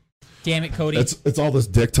 Damn it, Cody. It's all this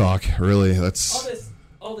dick talk, really. That's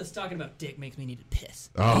All this talking about dick makes me need to piss.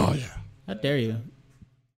 oh yeah. How dare you?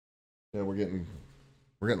 Yeah, we're getting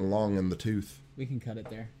long in the tooth. We can cut it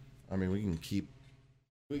there. I mean, we can keep.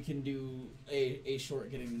 We can do a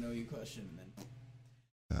short getting to know you question and then.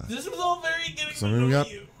 Yeah. This was all very getting So to we know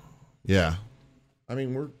got- you. Yeah. I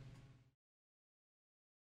mean,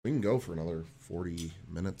 we can go for another 40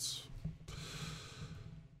 minutes.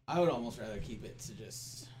 I would almost rather keep it to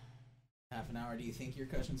just half an hour. Do you think your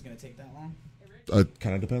question's going to take that long?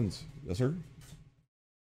 Kind of depends. Yes, sir.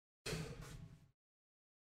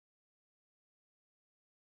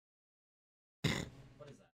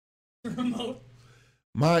 Remote.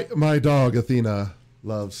 My dog Athena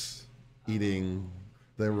loves eating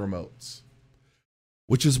the remotes,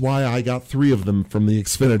 which is why I got 3 of them from the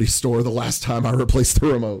Xfinity store the last time I replaced the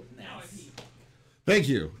remote. Thank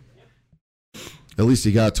you. At least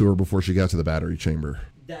he got to her before she got to the battery chamber.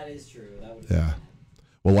 That is true. That would Yeah.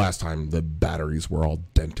 Well, last time the batteries were all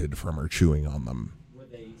dented from her chewing on them. Were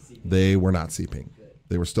they seeping? They were not seeping.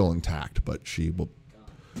 They were still intact, but she will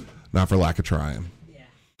not for lack of trying. Yeah.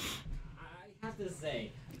 I have to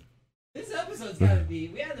say, this episode's gotta be.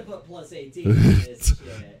 We had to put plus 18 in this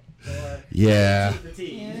shit. Or Yeah. for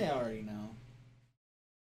T. Yeah, they already know.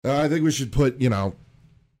 I think we should put,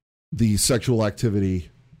 the sexual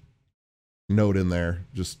activity note in there.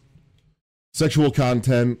 Just sexual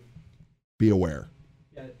content, be aware.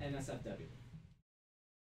 Yeah, NSFW.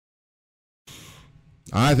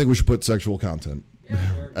 I think we should put sexual content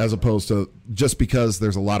Yeah, sure. as opposed to just because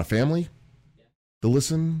there's a lot of family to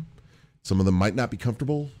listen. Some of them might not be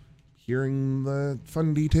comfortable hearing the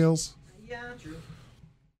fun details. Yeah, true.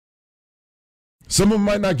 Some of them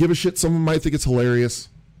might not give a shit. Some of them might think it's hilarious.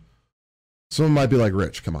 Some of them might be like,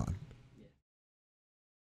 Rich, come on.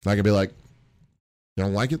 I could be like, you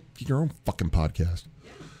don't like it? Get your own fucking podcast.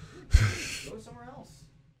 Go somewhere else.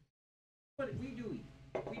 But we do eat.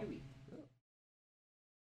 We do eat.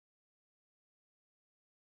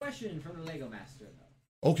 Question from the Lego Master,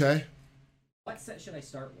 though. Okay. What set should I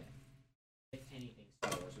start with? If anything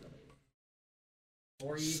Star Wars related.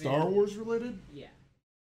 Or even... Star Wars related? Yeah.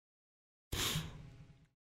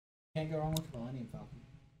 Can't go wrong with Millennium Falcon.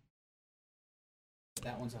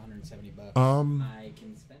 That one's $170. I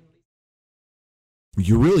can spend...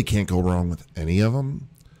 You really can't go wrong with any of them.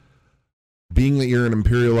 Being that you're an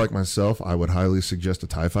Imperial like myself, I would highly suggest a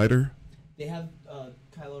TIE Fighter. They have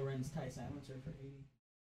Simon's Thai silencer for 80.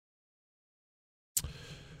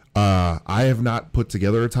 I have not put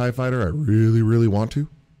together a TIE fighter. I really, really want to.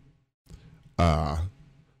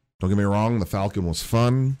 Don't get me wrong, the Falcon was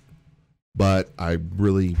fun, but I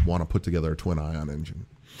really want to put together a twin ion engine.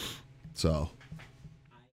 So,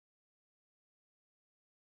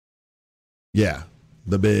 yeah,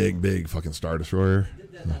 the big fucking Star Destroyer.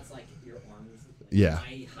 That's like your arms. Like Yeah.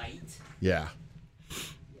 my height. Yeah.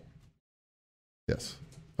 Yes.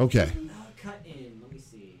 Okay. Cut in. Let me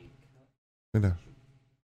see.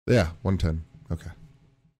 Yeah, 110. Okay.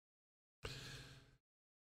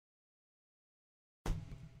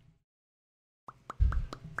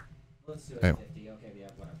 Let's do it Anyway. 50. Okay, yeah,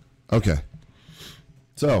 whatever. Okay.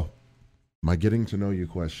 So, my getting to know you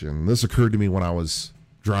question. This occurred to me when I was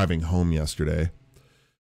driving home yesterday.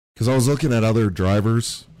 Because I was looking at other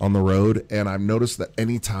drivers on the road, and I've noticed that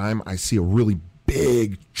anytime I see a really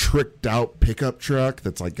big, tricked out pickup truck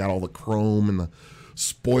that's like got all the chrome and the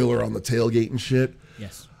spoiler on the tailgate and shit,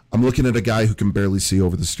 Yes. I'm looking at a guy who can barely see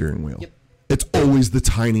over the steering wheel. Yep. It's always the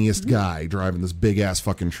tiniest guy driving this big ass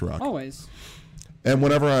fucking truck. Always. And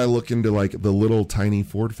whenever I look into like the little tiny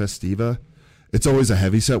Ford Festiva, it's always a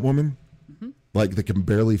heavyset woman, like that can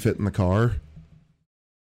barely fit in the car.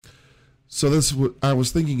 So I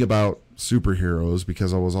was thinking about superheroes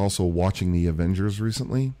because I was also watching the Avengers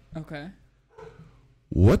recently. Okay.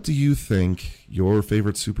 What do you think your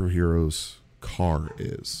favorite superhero's car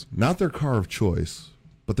is? Not their car of choice,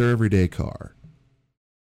 but their everyday car.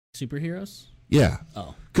 Superheroes? Yeah.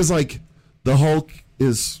 Oh. Because like the Hulk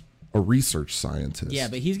is a research scientist. Yeah,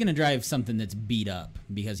 but he's going to drive something that's beat up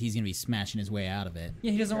because he's going to be smashing his way out of it.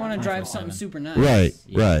 Yeah, he doesn't want to That's drive what something Simon- super nice. Right,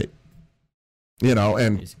 Yeah. right. You know,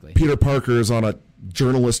 and Basically. Peter Parker is on a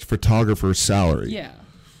journalist photographer's salary. Yeah.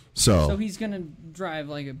 So, So he's gonna drive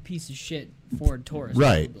like a piece of shit Ford Taurus.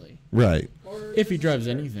 Right. Probably. right. If he drives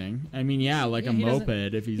anything. I mean, yeah, like Yeah, a he doesn't-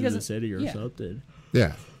 moped if he's he in the doesn't- city or yeah. something.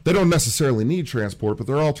 Yeah. They don't necessarily need transport, but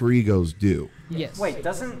their alter egos do. Yes. Wait,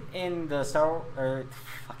 doesn't in the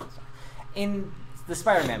in the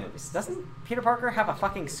Spider-Man movies, doesn't Peter Parker have a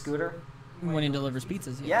fucking scooter? When he delivers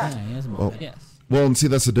pizzas. Yeah. Yeah, he has a Well, moped. Yes. Well, and see,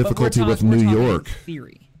 that's the But we're difficulty with we're New talking York.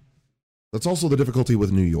 Theory. That's also the difficulty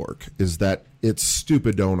with New York, is that it's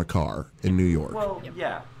stupid to own a car in New York. Well,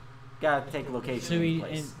 yeah. Gotta take location So in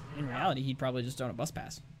place. in reality, he'd probably just own a bus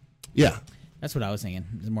pass. Yeah. That's what I was thinking.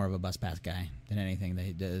 He's more of a bus pass guy than anything that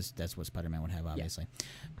he does. That's what Spider-Man would have, obviously.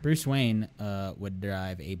 Bruce Wayne would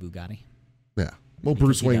drive a Bugatti. Yeah. Well,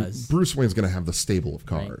 Because he does. Bruce Wayne's going to have the stable of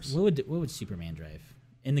right? cars. What would Superman drive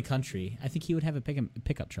in the country? I think he would have a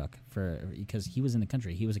pickup truck because he was in the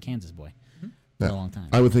country. He was a Kansas boy for Yeah. a long time.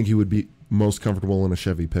 I would think he would be most comfortable in a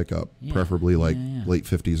Chevy pickup, Yeah. preferably like Yeah. late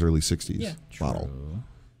 50s, early 60s Yeah. model. True.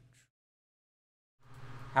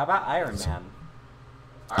 How about Iron Man?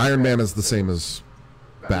 Iron Man is the same as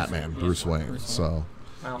Batman, Bruce Wayne. So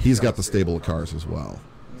Well, he's got the stable of cars as well.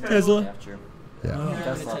 Tesla. Yeah, true. Yeah.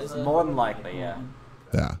 Tesla. More than likely, yeah.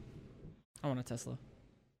 Yeah. I want a Tesla.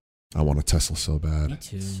 I want a Tesla so Me bad.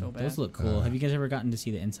 too. So bad. Those look cool. Have you guys ever gotten to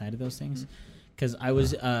see the inside of those things? Because I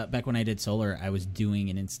was back when I did solar, I was doing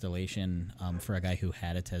an installation for a guy who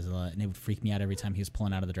had a Tesla, and it would freak me out every time he was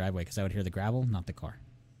pulling out of the driveway because I would hear the gravel, not the car.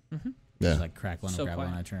 It was Yeah. like crackling So of gravel, quiet.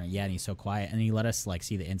 and I turn. Yeah, and he's so quiet, and he let us like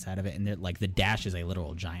see the inside of it, and like the dash is a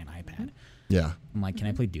literal giant iPad. Yeah. I'm like, can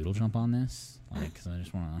I play Doodle Jump on this? Like, because I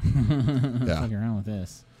just want to Yeah. fuck around with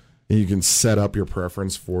this. And you can set up your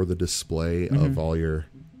preference for the display of all your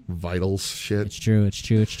vitals shit. It's true. It's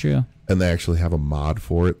true. It's true. And they actually have a mod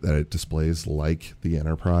for it that it displays like the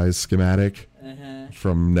Enterprise schematic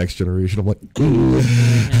from Next Generation. I'm like, ooh,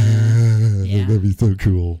 Yeah. that'd be so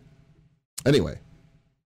cool. Anyway,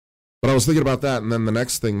 but I was thinking about that, and then the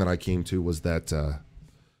next thing that I came to was that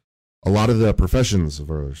a lot of the professions of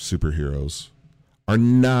our superheroes are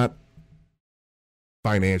not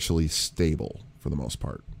financially stable for the most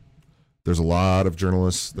part. There's a lot of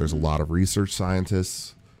journalists, there's a lot of research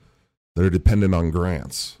scientists that are dependent on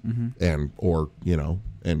grants and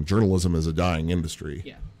and journalism is a dying industry.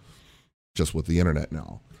 Yeah. Just with the internet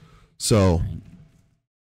now. So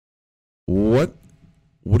what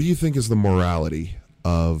do you think is the morality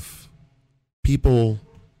of people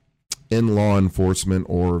in law enforcement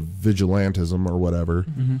or vigilantism or whatever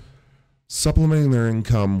supplementing their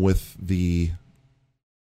income with the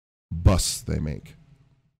busts they make?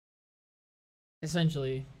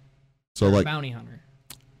 Essentially, So you're a like, bounty hunter.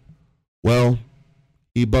 well,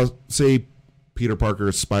 say Peter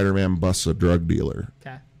Parker, Spider-Man busts a drug dealer,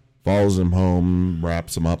 Okay. follows him home,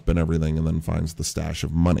 wraps him up and everything, and then finds the stash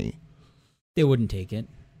of money. They wouldn't take it.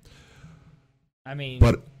 I mean,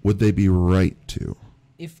 But would they be right to?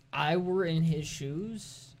 if I were in his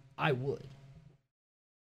shoes, I would.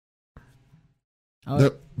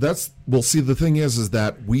 Well, see, the thing is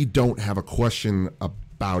that we don't have a question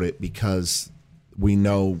about it because we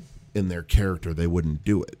know in their character they wouldn't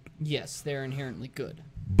do it. Yes, they're inherently good.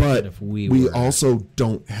 But if we we were- also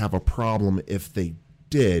don't have a problem if they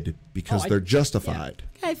did because they're justified.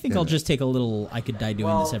 I think I'll just take a little I could die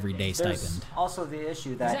doing this every day there's stipend. also the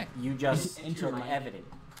issue that Exactly. you just Into took my- evidence.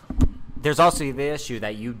 There's also the issue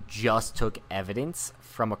that you just took evidence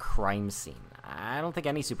from a crime scene. I don't think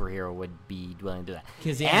any superhero would be willing to do that.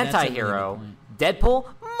 'Cause, yeah, that's a really Anti-hero, good Deadpool,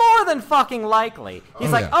 more than fucking likely. He's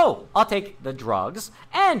Oh, like, yeah. oh, I'll take the drugs,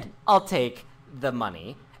 and I'll take the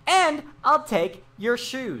money, and I'll take your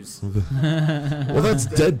shoes. Well, that's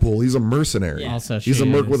Deadpool. He's a mercenary. Yeah. Also He's a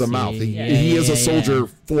merc with a shoes, mouth. see? He, Yeah, he is yeah, a soldier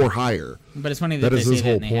for hire. But it's funny That that, is they his say that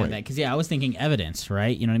whole and they have point. that because I was thinking evidence,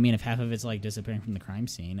 right? You know what I mean? If half of it's like disappearing from the crime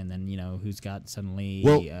scene, and then who's got suddenly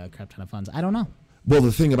Well- a crap ton of funds? I don't know. Well,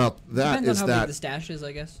 the thing about that Depends on is how that big the stash is,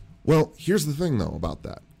 I guess. well, here's the thing though about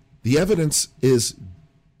that. The evidence is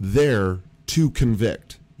there to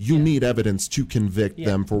convict. You need evidence to convict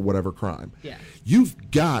them for whatever crime. Yeah.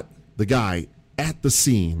 You've got the guy at the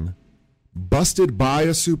scene busted by a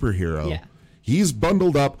superhero. Yeah. He's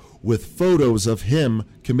bundled up with photos of him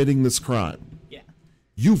committing this crime. Yeah.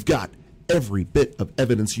 You've got every bit of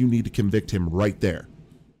evidence you need to convict him right there.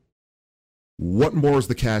 What more is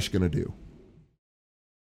the cash going to do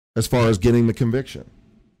as far as getting the conviction?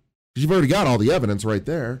 Because you've already got all the evidence right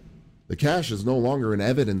there. The cash is no longer an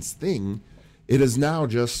evidence thing. It is now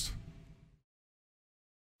just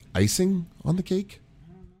icing on the cake.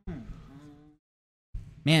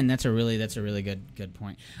 Man, that's a really good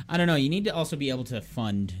point. I don't know. You need to also be able to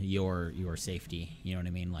fund your safety. You know what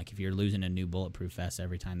I mean? Like if you're losing a new bulletproof vest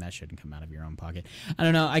every time, that shouldn't come out of your own pocket. I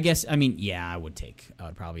don't know. I mean, yeah, I would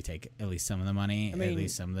probably take at least some of the money, at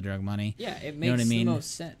least some of the drug money. Yeah, it You makes know what I mean? the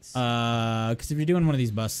most sense. Because if you're doing one of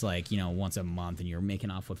these busts like once a month and you're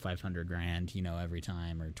making off with $500,000 every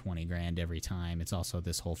time or $20,000 every time, it's also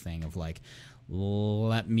this whole thing of like,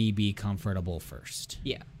 let me be comfortable first.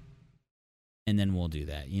 Yeah. And then we'll do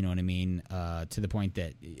that. You know what I mean? To the point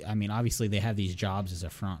that, I mean, obviously they have these jobs as a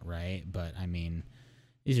front, right? But, I mean,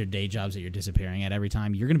 these are day jobs that you're disappearing at every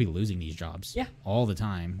time. You're going to be losing these jobs all the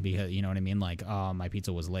time because, you know what I mean? Like, oh, my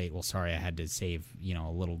pizza was late. Well, sorry, I had to save,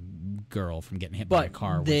 a little girl from getting hit by a But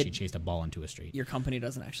car when they- she chased a ball into a street. Your company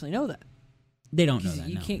doesn't actually know that. They don't know 'Cause that,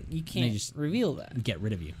 you no. can't They can't just reveal that. get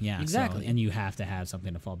rid of you. Yeah, so- Exactly. and you have to have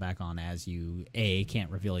something to fall back on as you,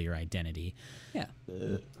 can't reveal your identity. Yeah.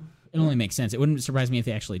 It only makes sense. It wouldn't surprise me if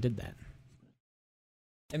they actually did that.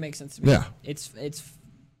 It makes sense to me. Yeah. It's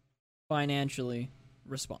financially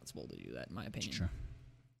responsible to do that, in my opinion. True.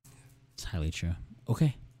 It's highly true.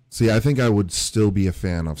 Okay. See, I think I would still be a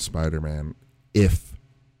fan of Spider-Man if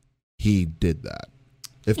he did that.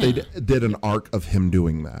 If they did an arc of him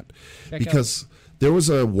doing that. Check Because there was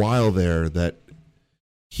a while there that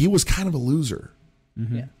he was kind of a loser.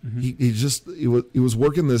 Mm-hmm. Yeah. He was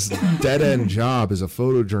working this dead end job as a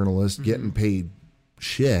photojournalist, getting paid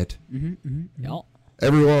shit. Yep.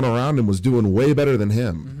 Everyone around him was doing way better than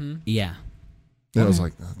him. Yeah. And I was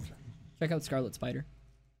like, Check out Scarlet Spider.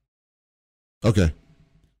 okay.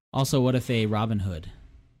 Also, what if they Robin Hood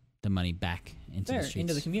the money back into There, the streets?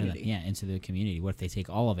 into the for community. Yeah, into the community. What if they take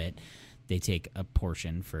all of it? They take a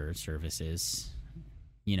portion for services,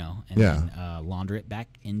 and then launder it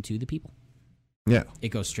back into the people. Yeah. It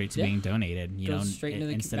goes straight to Yeah. being donated, Goes straight into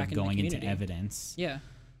the- instead back of into the going into community. evidence. Yeah.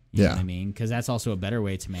 You know Yeah. what I mean? Because that's also a better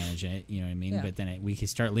way to manage it. You know what I mean? Yeah. But then we could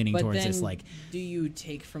start leaning But towards then, this, like, do you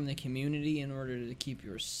take from the community in order to keep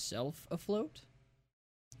yourself afloat?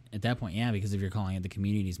 at that point, yeah, because if you're calling it the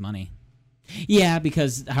community's money. Yeah,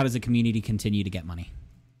 because how does the community continue to get money?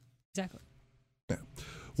 Exactly.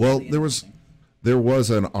 Well, there was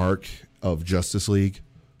an arc of Justice League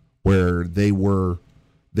where they were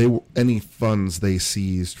any funds they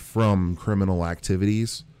seized from criminal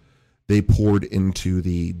activities, they poured into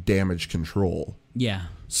the damage control. Yeah.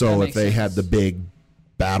 So That if makes they had sense. the big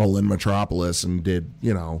battle in Metropolis and did,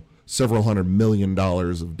 several $100 million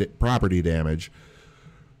of property damage,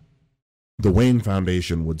 the Wayne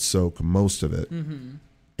Foundation would soak most of it. Mm-hmm.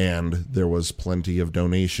 And there was plenty of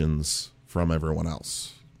donations from everyone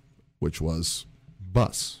else, which was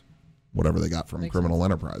bus, whatever they got from Makes criminal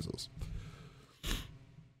enterprises.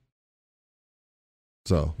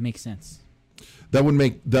 So Makes sense. that would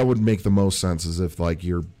make the most sense as if like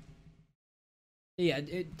you're Yeah,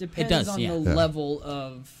 it depends does, on yeah. the Yeah. level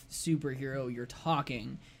of superhero you're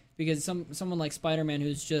talking, because someone like Spider-Man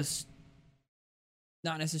who's just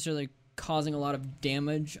not necessarily causing a lot of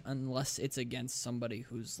damage unless it's against somebody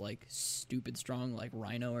who's like stupid strong like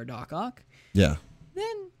Rhino or Doc Ock, yeah.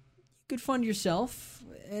 then could fund yourself,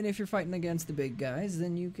 and if you're fighting against the big guys,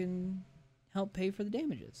 then you can help pay for the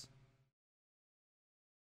damages.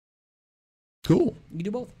 Cool. You can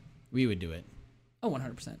do both. We would do it. Oh,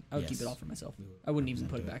 100%. I would keep Yes. it all for myself. I wouldn't even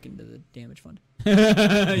put it back into the damage fund.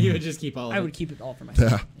 You would just keep all of I it. would keep it all for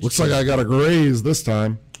myself. Yeah. Looks like I got a raise this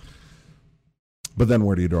time. But then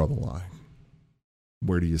where do you draw the line?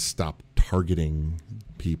 Where do you stop targeting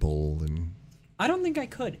people? And I don't think I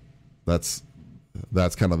could. that's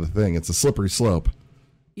kind of the thing. It's a slippery slope.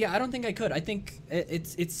 Yeah, I don't think I could. I think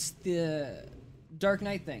it's the Dark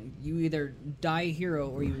Knight thing. You either die a hero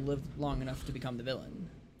or you live long enough to become the villain.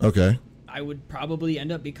 Okay. I would probably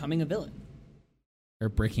end up becoming a villain. Or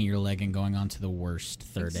breaking your leg and going on to the worst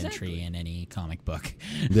third Exactly. entry in any comic book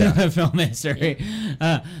Yeah. film history.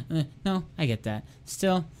 No, I get that.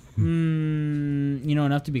 Still,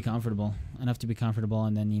 enough to be comfortable. Enough to be comfortable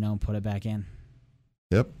and then, put it back in.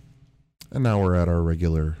 Yep. And now we're at our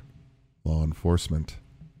regular law enforcement.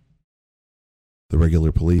 The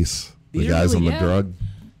regular police. The These are guys really- on the yeah. drug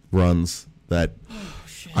runs that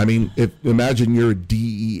I mean, imagine you're a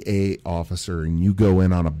DEA officer and you go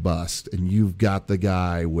in on a bust and you've got the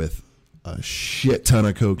guy with a shit ton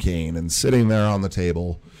of cocaine and sitting there on the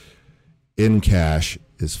table in cash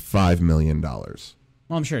is $5 million.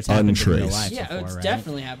 Well, I'm sure it's happened in real Untraced. life Yeah, before, it's right?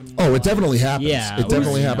 definitely happened. Oh, it definitely happens. Yeah, it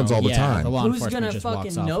definitely who's, happens all the time. The law Who's enforcement gonna just walks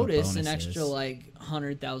fucking off with notice an bonuses. extra like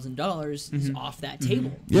 $100,000 is off that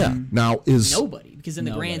table? Yeah. Now is Nobody, because in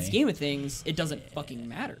the grand Nobody. scheme of things, it doesn't fucking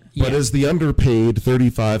matter. but is the underpaid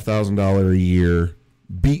 $35,000 a year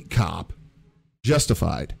beat cop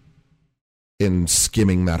justified in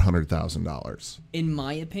skimming that $100,000? In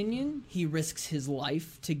my opinion, he risks his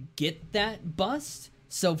life to get that bust.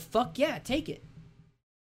 So fuck yeah, take it.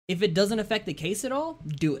 If it doesn't affect the case at all,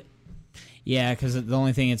 do it. Yeah, because the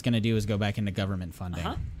only thing it's going to do is go back into government funding.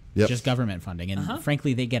 Uh-huh. Yep. Just government funding, and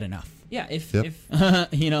frankly, they get enough. Yeah, if Yep.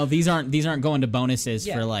 if These aren't going to bonuses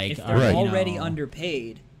yeah, for like. if they're Right. already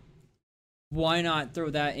underpaid, why not throw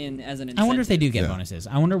that in as an incentive? I wonder if they do get Yeah. bonuses.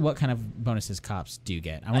 I wonder what kind of bonuses cops do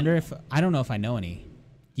get. I wonder if I don't know if I know any.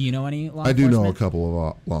 Do you know any law I do know a enforcement? couple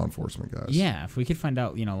of law enforcement guys. Yeah, if we could find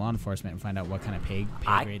out, law enforcement and find out what kind of pay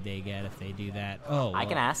I- grade they get if they do that. Oh, I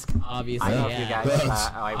can well, ask. Obviously, I know yeah. if you guys.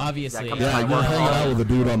 Obviously, that comes Yeah, to you're my work hanging all out the- with a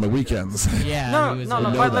dude on the weekends. Yeah, No, he was no, a- no.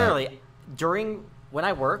 know Quite that. literally, during when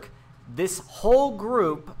I work, this whole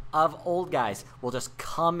group of old guys will just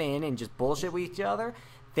come in and just bullshit with each other.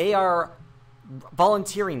 They are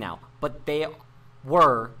volunteering now, but they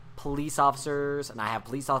were police officers, and I have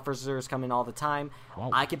police officers come in all the time.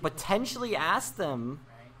 Wow. I could potentially ask them.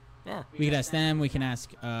 Yeah. We could ask them. We can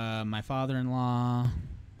ask my father-in-law,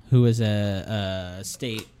 who is a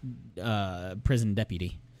state prison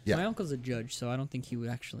deputy. Yeah. My uncle's a judge, so I don't think he would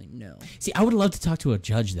actually know. See, I would love to talk to a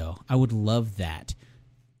judge, though. I would love that.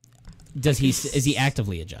 Is he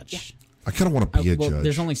actively a judge? I kind of want to be a well, judge.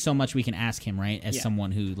 there's only so much we can ask him, right? As Yeah.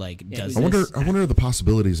 someone who does. I wonder. this. I wonder the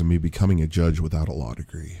possibilities of me becoming a judge without a law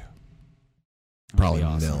degree. Probably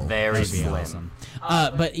That'd be awesome. nil. Very That'd be slim.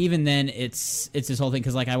 awesome. But even then, it's this whole thing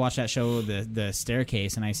because I watched that show, the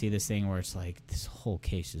Staircase, and I see this thing where it's like this whole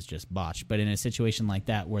case is just botched. But in a situation like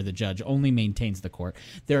that, where the judge only maintains the court,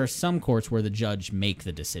 there are some courts where the judge make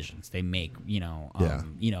the decisions. They make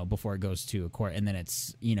before it goes to a court, and then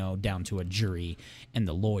it's down to a jury and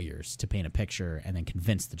the lawyers to paint a picture and then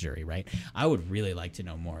convince the jury. Right? I would really like to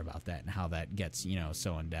know more about that and how that gets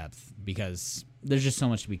so in depth because there's just so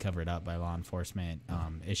much to be covered up by law enforcement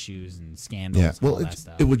issues and scandals. Yeah. Well, all that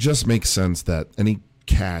stuff. it would just make sense that any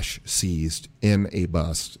cash seized in a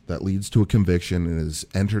bust that leads to a conviction and is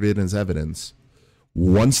entered in as evidence,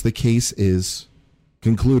 once the case is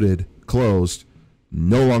concluded, closed,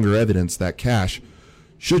 no longer evidence, that cash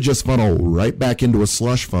should just funnel right back into a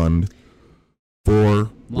slush fund for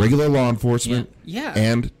regular law enforcement Yeah.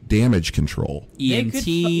 and damage control. They could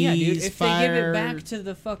EMTs, yeah, dude. If they give it back fire to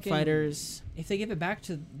the fucking fighters. if they give it back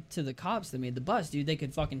to the cops that made the bust, dude, they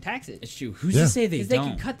could fucking tax it. It's true. Who's Yeah. to say they Because they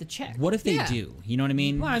don't? could cut the check. What if they Yeah. do? You know what I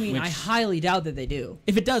mean? Well, I mean, I Which- highly doubt that they do.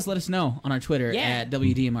 if it does, let us know on our Twitter Yeah. at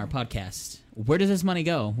WDMR Podcast. Where does this money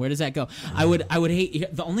go? Where does that go? I would hate.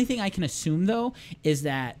 The only thing I can assume though is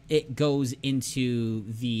that it goes into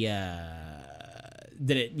the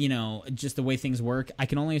that it just the way things work. I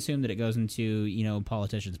can only assume that it goes into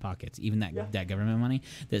politicians' pockets, even that government money.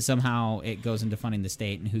 That somehow it goes into funding the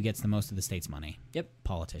state, and who gets the most of the state's money? Yep.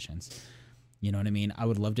 Politicians. You know what I mean? I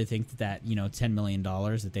would love to think that $10 million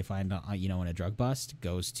that they find in a drug bust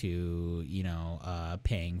goes to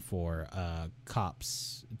paying for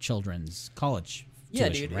cops' children's college Yeah,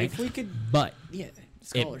 tuition, dude. right? If we could, But yeah. it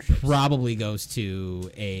scholarships. probably goes to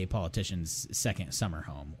a politician's second summer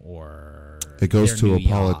home, or It goes their to new a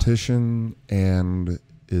yacht. politician and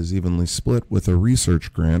is evenly split with a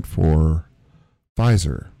research grant for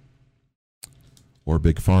Pfizer or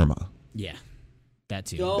Big Pharma. Yeah, that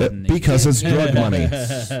too. Don't And they- Because it's drug money.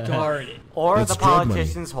 Started. Or It's the drug money.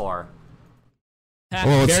 politician's whore.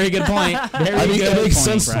 Well, it's, very good point. Very I mean, good it makes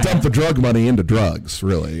point, sense Brian. to dump the drug money into drugs,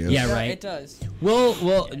 really. It's- Yeah, right. It does. Well,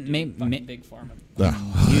 Fucking big pharma.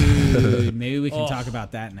 dude, maybe we can talk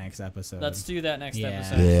about that next episode. Let's do that next Yeah.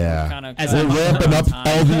 episode. Yeah. Kinda As We're I'm ramping up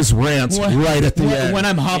all these rants right at the end. when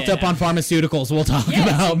I'm hopped up Yeah. on pharmaceuticals, we'll talk Yes,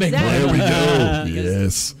 about big exactly. There we pharma. go.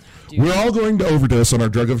 Yes. We're all going to overdose on our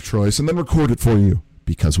drug of choice and then record it for you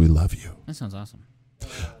because we love you. That sounds awesome.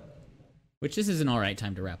 Which this is an all right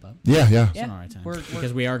time to wrap up. Yeah, yeah. It's an all right time We're-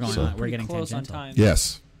 because we are going on. We're Pretty getting close on tangential. time.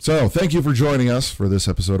 Yes. So thank you for joining us for this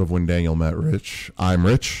episode of When Daniel Met Rich. I'm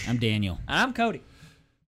Rich. I'm Daniel. And I'm Cody.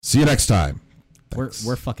 See you next time. We're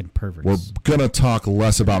fucking perverts. We're going to talk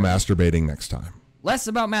less about masturbating next time. Less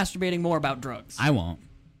about masturbating, more about drugs. I won't.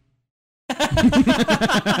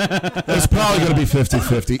 It's probably going to be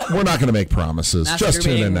 50-50. We're not going to make promises. Just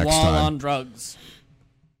tune in Masturbating next while time. on drugs.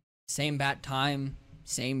 Same bat time,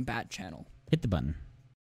 same bat channel. Hit the button.